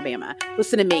Birmingham, Alabama.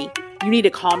 Listen to me. You need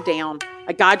to calm down.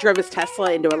 A guy drove his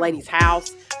Tesla into a lady's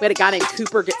house. We had a guy named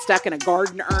Cooper get stuck in a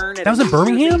garden urn. That was in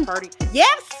Birmingham? Party.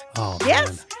 Yes. Oh,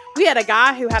 yes. Man. We had a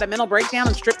guy who had a mental breakdown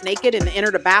and stripped naked and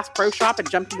entered a Bass Pro Shop and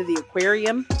jumped into the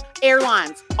aquarium.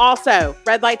 Airlines. Also,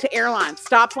 red light to airlines.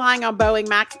 Stop flying on Boeing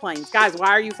MAX planes. Guys, why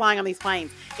are you flying on these planes?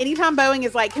 Anytime Boeing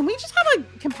is like, can we just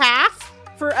can pass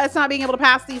for us not being able to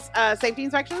pass these safety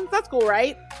inspections? That's cool,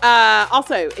 right?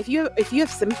 Also, if you have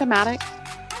symptomatic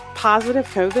positive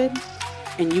COVID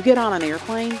and you get on an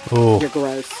airplane, you're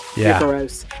gross. Yeah. You're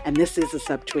gross. And this is a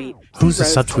subtweet. Who's the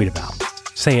subtweet about?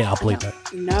 Say it, I'll believe it.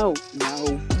 No.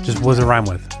 Just what does it rhyme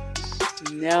with?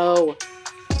 No.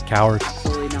 Coward.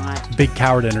 Absolutely not. Big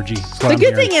coward energy. The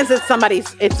good thing is it's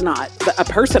not a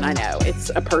person I know. It's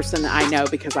a person I know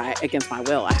because against my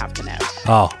will, I have to know.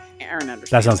 Oh. Aaron understands.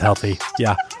 That sounds healthy.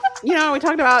 Yeah. We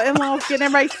talked about in-laws getting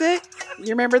everybody sick. You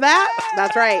remember that?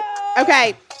 That's right.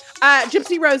 Okay.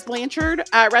 Gypsy Rose Blanchard,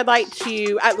 red light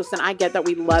to, listen, I get that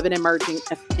we love an emerging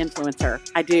influencer.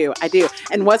 I do.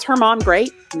 And was her mom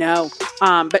great? No.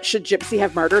 But should Gypsy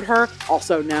have murdered her?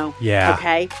 Also no. Yeah.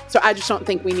 Okay. So I just don't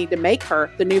think we need to make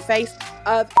her the new face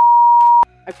of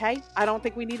okay? I don't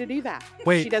think we need to do that.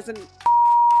 Wait. She doesn't.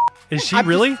 Is she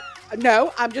really?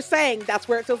 No, I'm just saying that's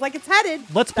where it feels like it's headed.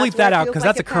 Let's bleep that out because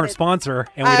that's a current sponsor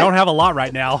and we don't have a lot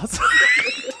right now.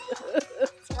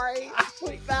 Sorry,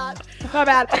 bleep that. My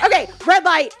bad. Okay, red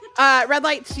light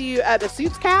to the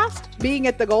Suits cast being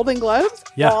at the Golden Globes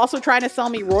while also trying to sell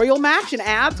me Royal Match and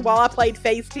ads while I played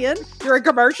Phase 10 during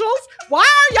commercials. Why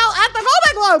are y'all at the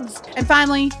Golden Globes? And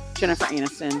finally, Jennifer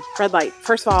Aniston, red light.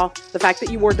 First of all, the fact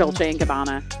that you wore Dolce &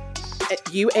 Gabbana.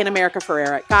 You and America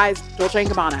Ferrera. Guys, Dolce &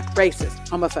 Gabbana, racist,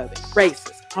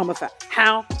 homophobic,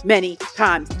 How many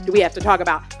times do we have to talk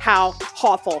about how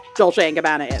awful Dolce &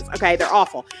 Gabbana is? Okay, they're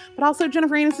awful. But also,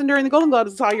 Jennifer Aniston during the Golden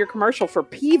Globes saw your commercial for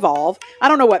P-Volve. I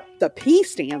don't know what the P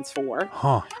stands for.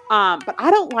 Huh. But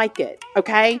I don't like it,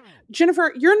 okay?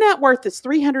 Jennifer, your net worth is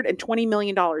 $320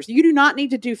 million. You do not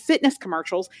need to do fitness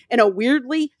commercials in a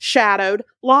weirdly shadowed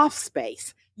loft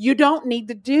space. You don't need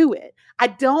to do it. I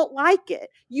don't like it.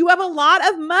 You have a lot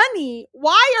of money.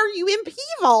 Why are you in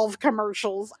P-Volve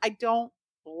commercials? I don't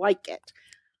like it.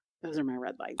 Those are my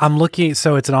red lights. I'm looking.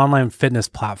 So it's an online fitness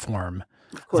platform.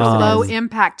 Of course, low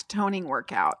impact toning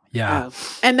workout. Yeah.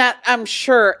 And that I'm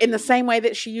sure in the same way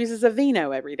that she uses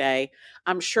Aveeno every day,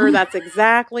 I'm sure that's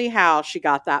exactly how she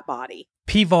got that body.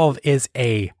 P-Volve is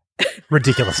a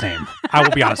ridiculous name. I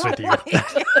will be honest with you.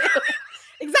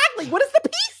 Exactly. What does the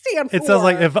P stand for? It sounds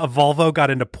like if a Volvo got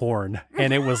into porn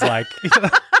and it was like,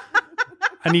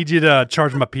 I need you to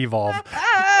charge my P-Volve.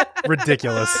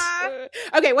 Ridiculous.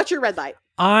 Okay, what's your red light?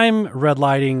 I'm red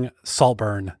lighting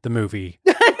Saltburn, the movie,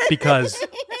 because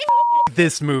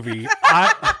this movie.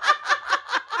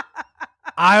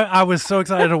 I was so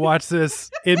excited to watch this.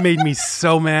 It made me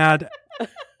so mad.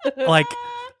 Like,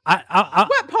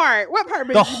 what part? What part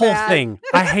made the you whole mad? thing.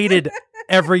 I hated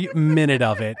every minute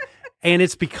of it. And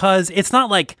it's because it's not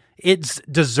like it's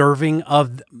deserving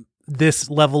of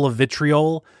this level of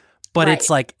vitriol, but it's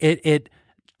like it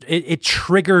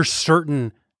triggers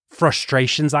certain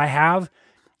frustrations I have,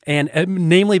 and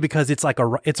namely because it's like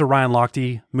it's a Ryan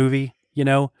Lochte movie, you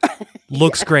know,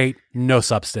 looks great, no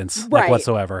substance like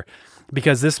whatsoever.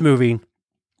 Because this movie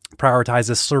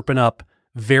prioritizes slurping up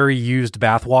very used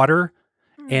bathwater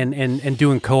and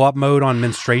doing co-op mode on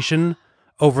menstruation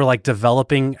over like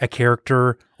developing a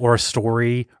character or a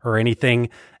story or anything.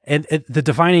 And the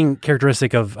defining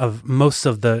characteristic of most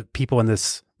of the people in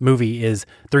this movie is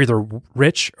they're either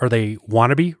rich or they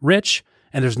want to be rich.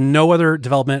 And there's no other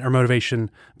development or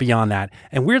motivation beyond that.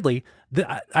 And weirdly,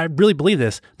 I really believe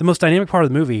this. The most dynamic part of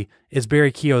the movie is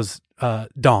Barry Keogh's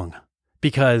dong,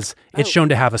 because it's shown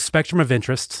to have a spectrum of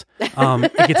interests.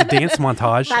 It gets a dance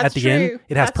montage at the end.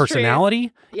 It has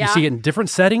personality. You see it in different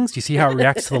settings. You see how it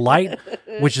reacts to the light,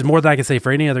 which is more than I can say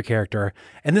for any other character.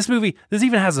 And this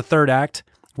even has a third act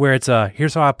where it's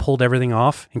here's how I pulled everything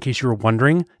off, in case you were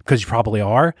wondering, because you probably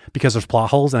are, because there's plot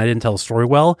holes and I didn't tell the story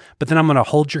well. But then I'm going to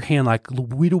hold your hand like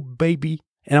little baby,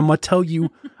 and I'm going to tell you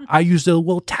I used a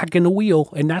little tack in the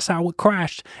wheel, and that's how it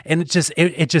crashed. And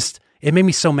it made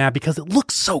me so mad because it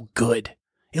looks so good.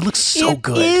 It looks so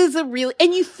good. It is a really,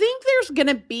 and you think there's going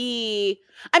to be,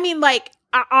 I mean, like,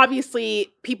 obviously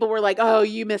people were like, oh,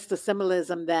 you missed the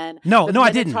symbolism then. No,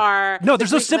 I didn't. No,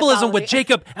 there's no symbolism with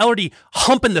Jacob Elordi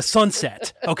humping the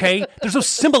sunset, okay? There's no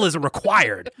symbolism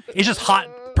required. It's just hot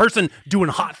person doing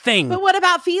a hot thing. But what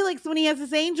about Felix when he has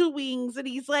his angel wings and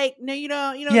he's like, no, you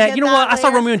don't Yeah, you know what? I saw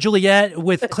Romeo and Juliet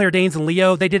with Claire Danes and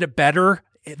Leo. They did it better.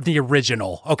 The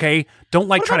original, okay? Don't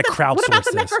try to crowdsource this.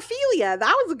 What about the necrophilia?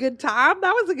 That was a good time.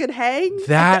 That was a good hang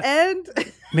at the end.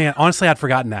 Man, honestly, I'd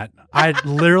forgotten that. I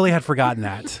literally had forgotten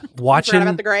that. Watching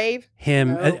about the grave?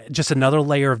 Him, just another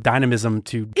layer of dynamism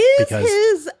because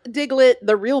his Diglett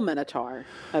the real Minotaur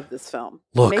of this film?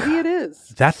 Look, maybe it is.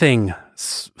 That thing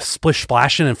splish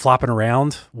splashing and flopping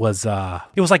around was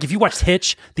it was like if you watched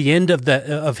Hitch, the end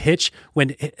of Hitch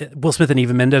when Will Smith and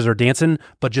Eva Mendes are dancing,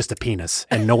 but just a penis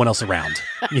and no one else around.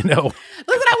 You know.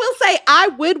 Listen, I will say I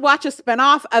would watch a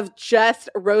spinoff of just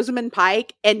Rosamund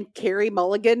Pike and Carey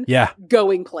Mulligan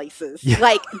going places.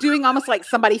 Like doing almost like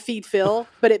Somebody Feed Phil,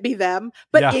 but it be them,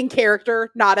 but in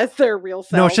character, not as their real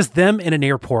self. No, it's just them in an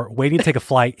airport waiting to take a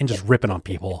flight and just ripping on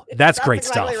people. That's great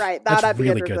exactly stuff. Right. That's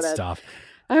really good stuff.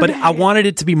 Okay. But I wanted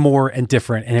it to be more and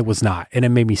different, and it was not. And it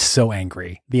made me so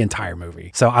angry, the entire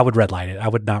movie. So I would red light it. I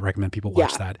would not recommend people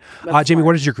watch that. Jamie,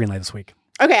 what is your green light this week?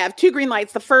 Okay, I have two green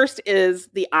lights. The first is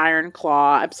the Iron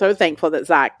Claw. I'm so thankful that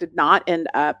Zach did not end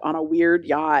up on a weird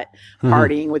yacht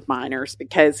partying with minors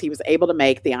because he was able to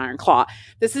make the Iron Claw.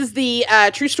 This is the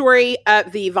true story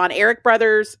of the Von Erich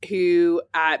brothers who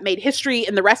made history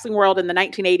in the wrestling world in the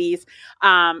 1980s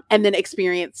and then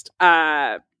experienced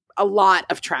a lot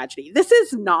of tragedy. This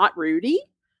is not Rudy.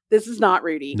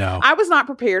 No. I was not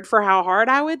prepared for how hard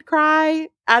I would cry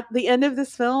at the end of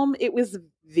this film. It was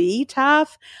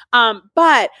tough.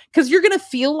 But because you're going to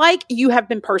feel like you have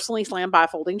been personally slammed by a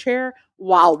folding chair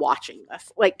while watching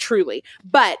this, like truly.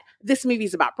 But this movie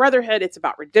is about brotherhood. It's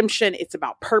about redemption. It's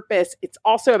about purpose. It's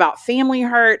also about family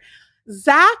hurt.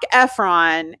 Zac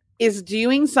Efron is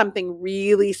doing something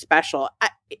really special.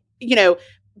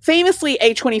 Famously,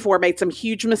 A24 made some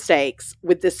huge mistakes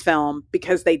with this film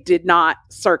because they did not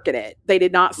circuit it. They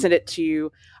did not send it to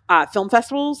film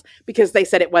festivals because they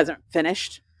said it wasn't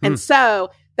finished. And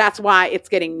so that's why it's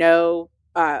getting no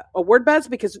award buzz,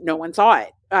 because no one saw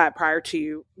it prior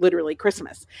to literally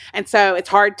Christmas. And so it's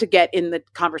hard to get in the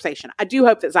conversation. I do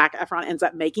hope that Zac Efron ends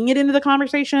up making it into the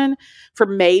conversation for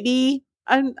maybe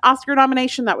an Oscar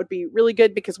nomination. That would be really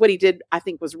good because what he did, I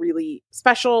think, was really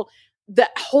special. The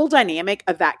whole dynamic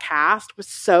of that cast was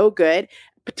so good,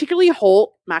 particularly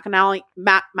Holt McElhaney,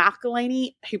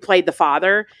 who played the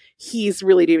father. He's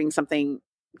really doing something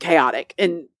chaotic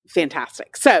and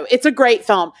fantastic. So it's a great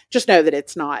film. Just know that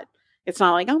it's not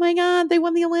like, oh my God, they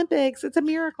won the Olympics. It's a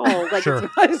miracle. Like, sure.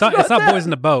 It's not Boys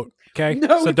in the Boat. Okay.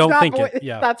 No, so don't think it.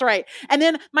 Yeah. That's right. And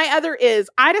then my other is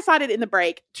I decided in the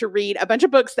break to read a bunch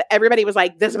of books that everybody was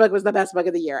like, this book was the best book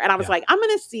of the year. And I was like, I'm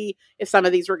going to see if some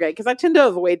of these were good because I tend to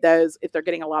avoid those if they're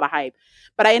getting a lot of hype.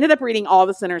 But I ended up reading All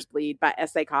the Sinners Bleed by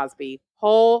S.A. Cosby.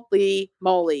 Holy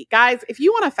moly. Guys, if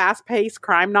you want a fast-paced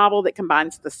crime novel that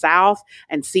combines the South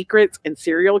and secrets and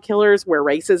serial killers where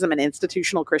racism and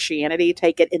institutional Christianity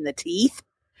take it in the teeth,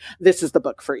 this is the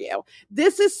book for you.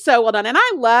 This is so well done. And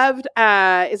I loved,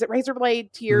 is it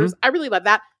Razorblade Tears? I really love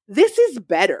that. This is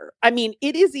better. I mean,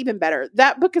 it is even better.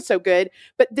 That book is so good.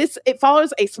 But it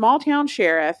follows a small town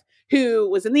sheriff who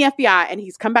was in the FBI and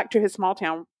he's come back to his small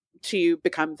town to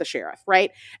become the sheriff,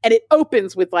 right? And it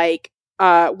opens with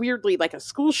weirdly like a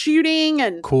school shooting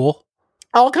and cool.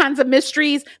 All kinds of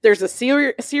mysteries. There's a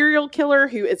serial killer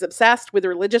who is obsessed with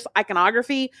religious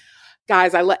iconography.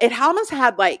 Guys, it almost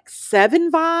had like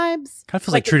Seven vibes. Kind of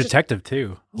feels like True Detective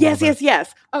too. Yes.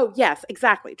 Oh, yes,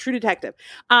 exactly. True Detective.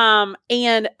 And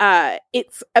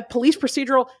it's a police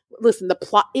procedural. Listen, the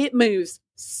plot, it moves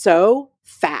so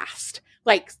fast.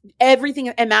 Like everything,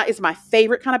 and that is my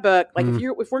favorite kind of book. Like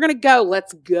if we're gonna go,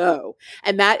 let's go.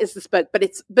 And that is this book.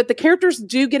 But the characters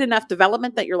do get enough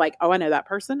development that you're like, oh, I know that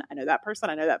person. I know that person.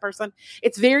 I know that person.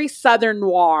 It's very Southern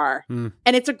noir, and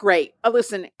it's a great.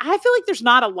 Listen, I feel like there's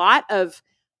not a lot of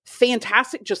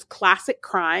fantastic, just classic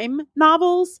crime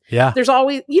novels. Yeah, there's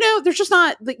always, there's just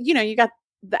not. You got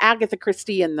the Agatha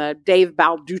Christie and the Dave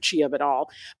Balducci of it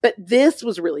all. But this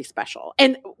was really special.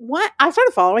 And what I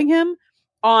started following him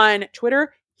on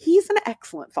Twitter. He's an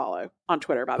excellent follow on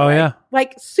Twitter, by the way. Oh, yeah.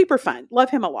 Like, super fun. Love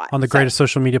him a lot. On the greatest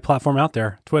social media platform out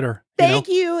there, Twitter. Thank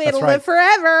you. It'll live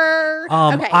forever.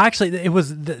 Okay. It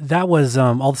was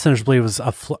All the Sinners Bleed was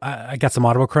I got some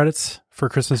Audible credits for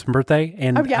Christmas and birthday,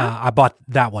 and I bought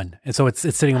that one, and so it's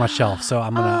sitting on my shelf. So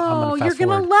I'm gonna fast you're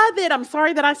gonna love it. I'm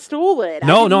sorry that I stole it.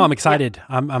 No, I'm excited.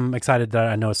 Yeah. I'm excited that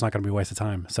I know it's not gonna be a waste of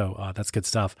time. So that's good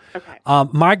stuff. Okay.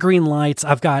 My green lights.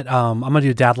 I've got. I'm gonna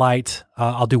do Dad Light.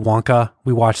 I'll do Wonka.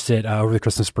 We watched it over the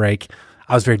Christmas break.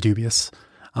 I was very dubious.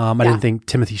 I didn't think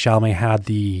Timothée Chalamet had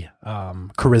the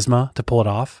charisma to pull it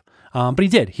off. But he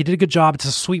did. He did a good job. It's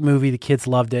a sweet movie. The kids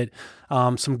loved it.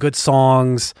 Some good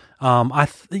songs. I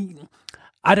think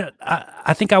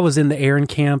I was in the Aaron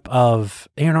camp of,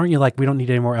 Aaron, aren't you like, we don't need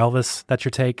any more Elvis? That's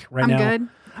your take right now? I'm good.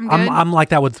 I'm like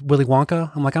that with Willy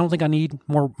Wonka. I'm like, I don't think I need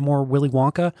more Willy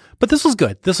Wonka. But this was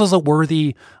good. This was a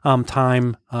worthy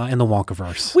time in the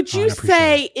Wonkaverse. Would you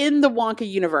say in the Wonka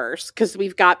universe, because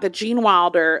we've got the Gene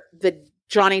Wilder, the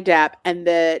Johnny Depp, and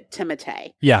the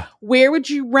Timothée. Yeah. Where would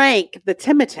you rank the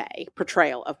Timothée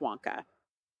portrayal of Wonka?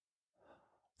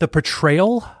 The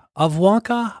portrayal of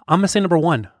Wonka? I'm going to say number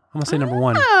one.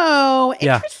 Oh,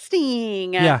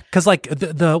 interesting. Yeah, because like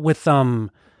with Johnny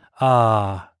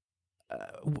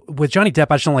Depp,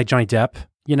 I just don't like Johnny Depp,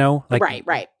 Like,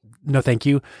 right. No, thank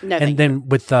you. No, and then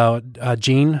with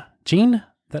Gene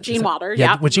Wilder,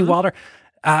 with Gene Wilder,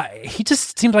 he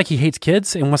just seems like he hates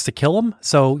kids and wants to kill them.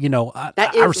 So,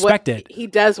 I respect it. He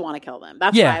does want to kill them.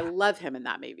 That's why I love him in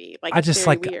that movie. Like, I just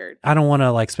like, weird. I don't want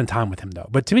to like spend time with him though.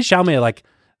 But Timothée Chalamet, like,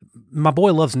 my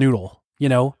boy loves Noodle,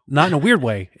 not in a weird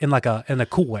way, in a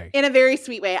cool way. In a very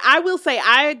sweet way. I will say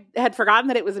I had forgotten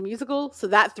that it was a musical. So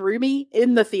that threw me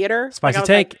in the theater. Spicy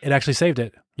take. It actually saved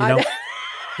it, It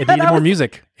needed more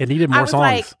music. It needed more songs.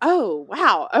 Like, oh,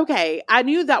 wow. Okay. I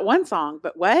knew that one song,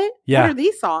 but what? Yeah. What are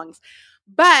these songs?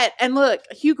 And look,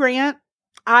 Hugh Grant,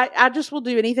 I just will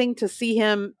do anything to see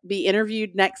him be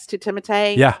interviewed next to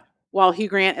Timothée. Yeah. While Hugh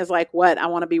Grant is like, what? I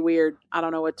want to be weird. I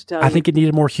don't know what to tell you. I think it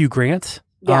needed more Hugh Grant.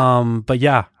 Yeah. But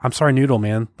yeah, I'm sorry, Noodle,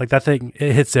 man. Like that thing,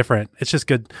 it hits different. It's just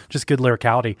good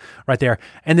lyricality right there.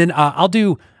 And then I'll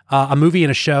do a movie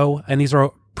and a show, and these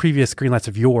are previous green lights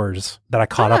of yours that I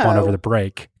caught up on over the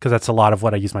break, because that's a lot of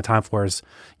what I use my time for is,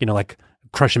 like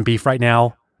Crushing Beef right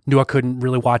now. Knew I couldn't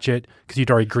really watch it because you'd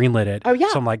already greenlit it. Oh, yeah.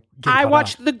 So I'm like, I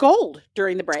watched The Gold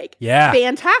during the break. Yeah.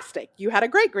 Fantastic. You had a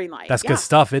great green light. That's good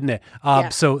stuff, isn't it?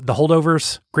 So The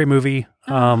Holdovers, great movie.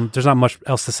 There's not much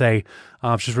else to say.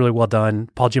 It's just really well done.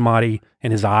 Paul Giamatti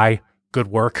and his eye, good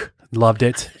work. Loved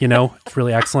it. It's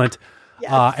really excellent.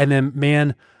 Yes. And then,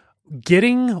 man,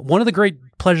 one of the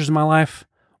great pleasures of my life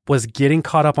was getting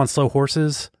caught up on Slow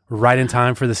Horses right in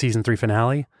time for the season 3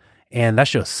 finale. And that's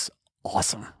just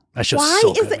awesome. That's just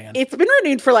so good, man. It's been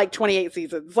renewed for like 28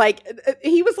 seasons. Like,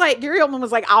 he was like, Gary Oldman was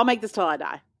like, I'll make this till I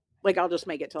die. Like, I'll just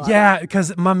make it till I die. Yeah,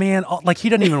 because my man, like, he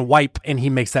doesn't even wipe and he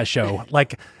makes that show.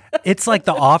 Like, it's like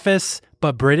The Office,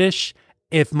 but British,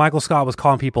 if Michael Scott was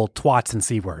calling people twats and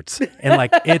C-words. And,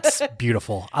 like, it's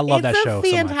beautiful. I love that show so much.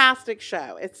 It's a fantastic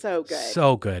show. It's so good.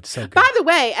 So good. By the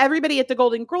way, everybody at the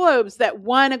Golden Globes that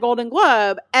won a Golden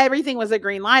Globe, everything was a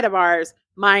green light of ours,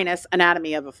 minus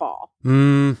Anatomy of a Fall.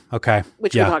 Okay.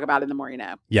 Which we'll talk about in the more you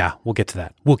know. Yeah, we'll get to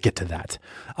that.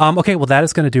 Okay, well, that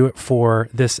is going to do it for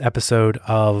this episode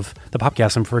of the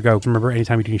Popcast. And before we go, remember,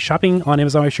 anytime you do shopping on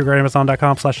Amazon, make sure you go to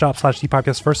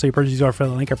Amazon.com/shop/thepopcast first, so you purchase our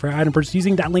link for item purchase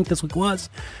using that link this week was.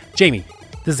 Jamie,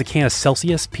 this is a can of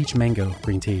Celsius Peach Mango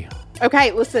Green Tea.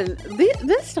 Okay, listen,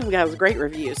 this stuff has great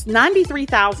reviews.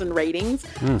 93,000 ratings,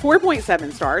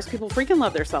 4.7 stars. People freaking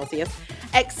love their Celsius,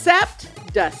 except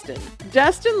Dustin.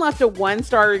 Dustin left a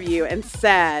 1-star review and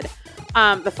said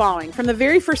the following. From the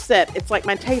very first sip, it's like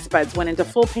my taste buds went into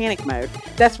full panic mode,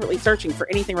 desperately searching for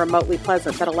anything remotely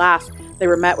pleasant, but alas, They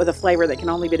were met with a flavor that can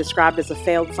only be described as a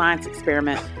failed science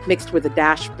experiment mixed with a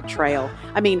dash of betrayal.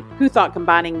 I mean, who thought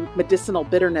combining medicinal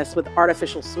bitterness with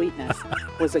artificial sweetness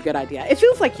was a good idea? It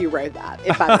feels like you wrote that,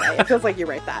 by the way. It feels like you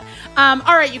wrote that.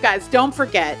 All right, you guys, don't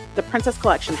forget, the Princess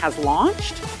Collection has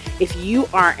launched. If you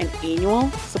are an annual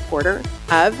supporter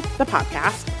of the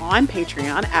podcast on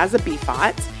Patreon as a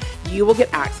BFOT, you will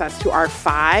get access to our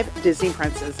 5 Disney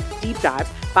Princess deep dives.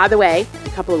 By the way, in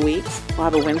a couple of weeks, we'll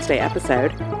have a Wednesday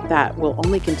episode that will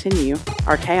only continue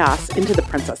our chaos into the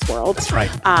princess world. That's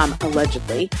right.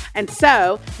 Allegedly. And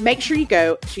so make sure you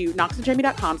go to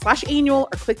knoxandjamie.com/annual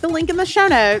or click the link in the show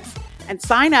notes and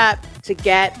sign up to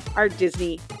get our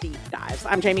Disney deep dives.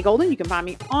 I'm Jamie Golden. You can find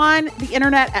me on the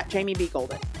internet at Jamie B.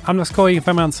 Golden. I'm Knox McCoy. You can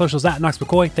find me on the socials at Knox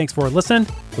McCoy. Thanks for listening.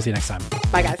 We'll see you next time.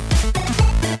 Bye, guys.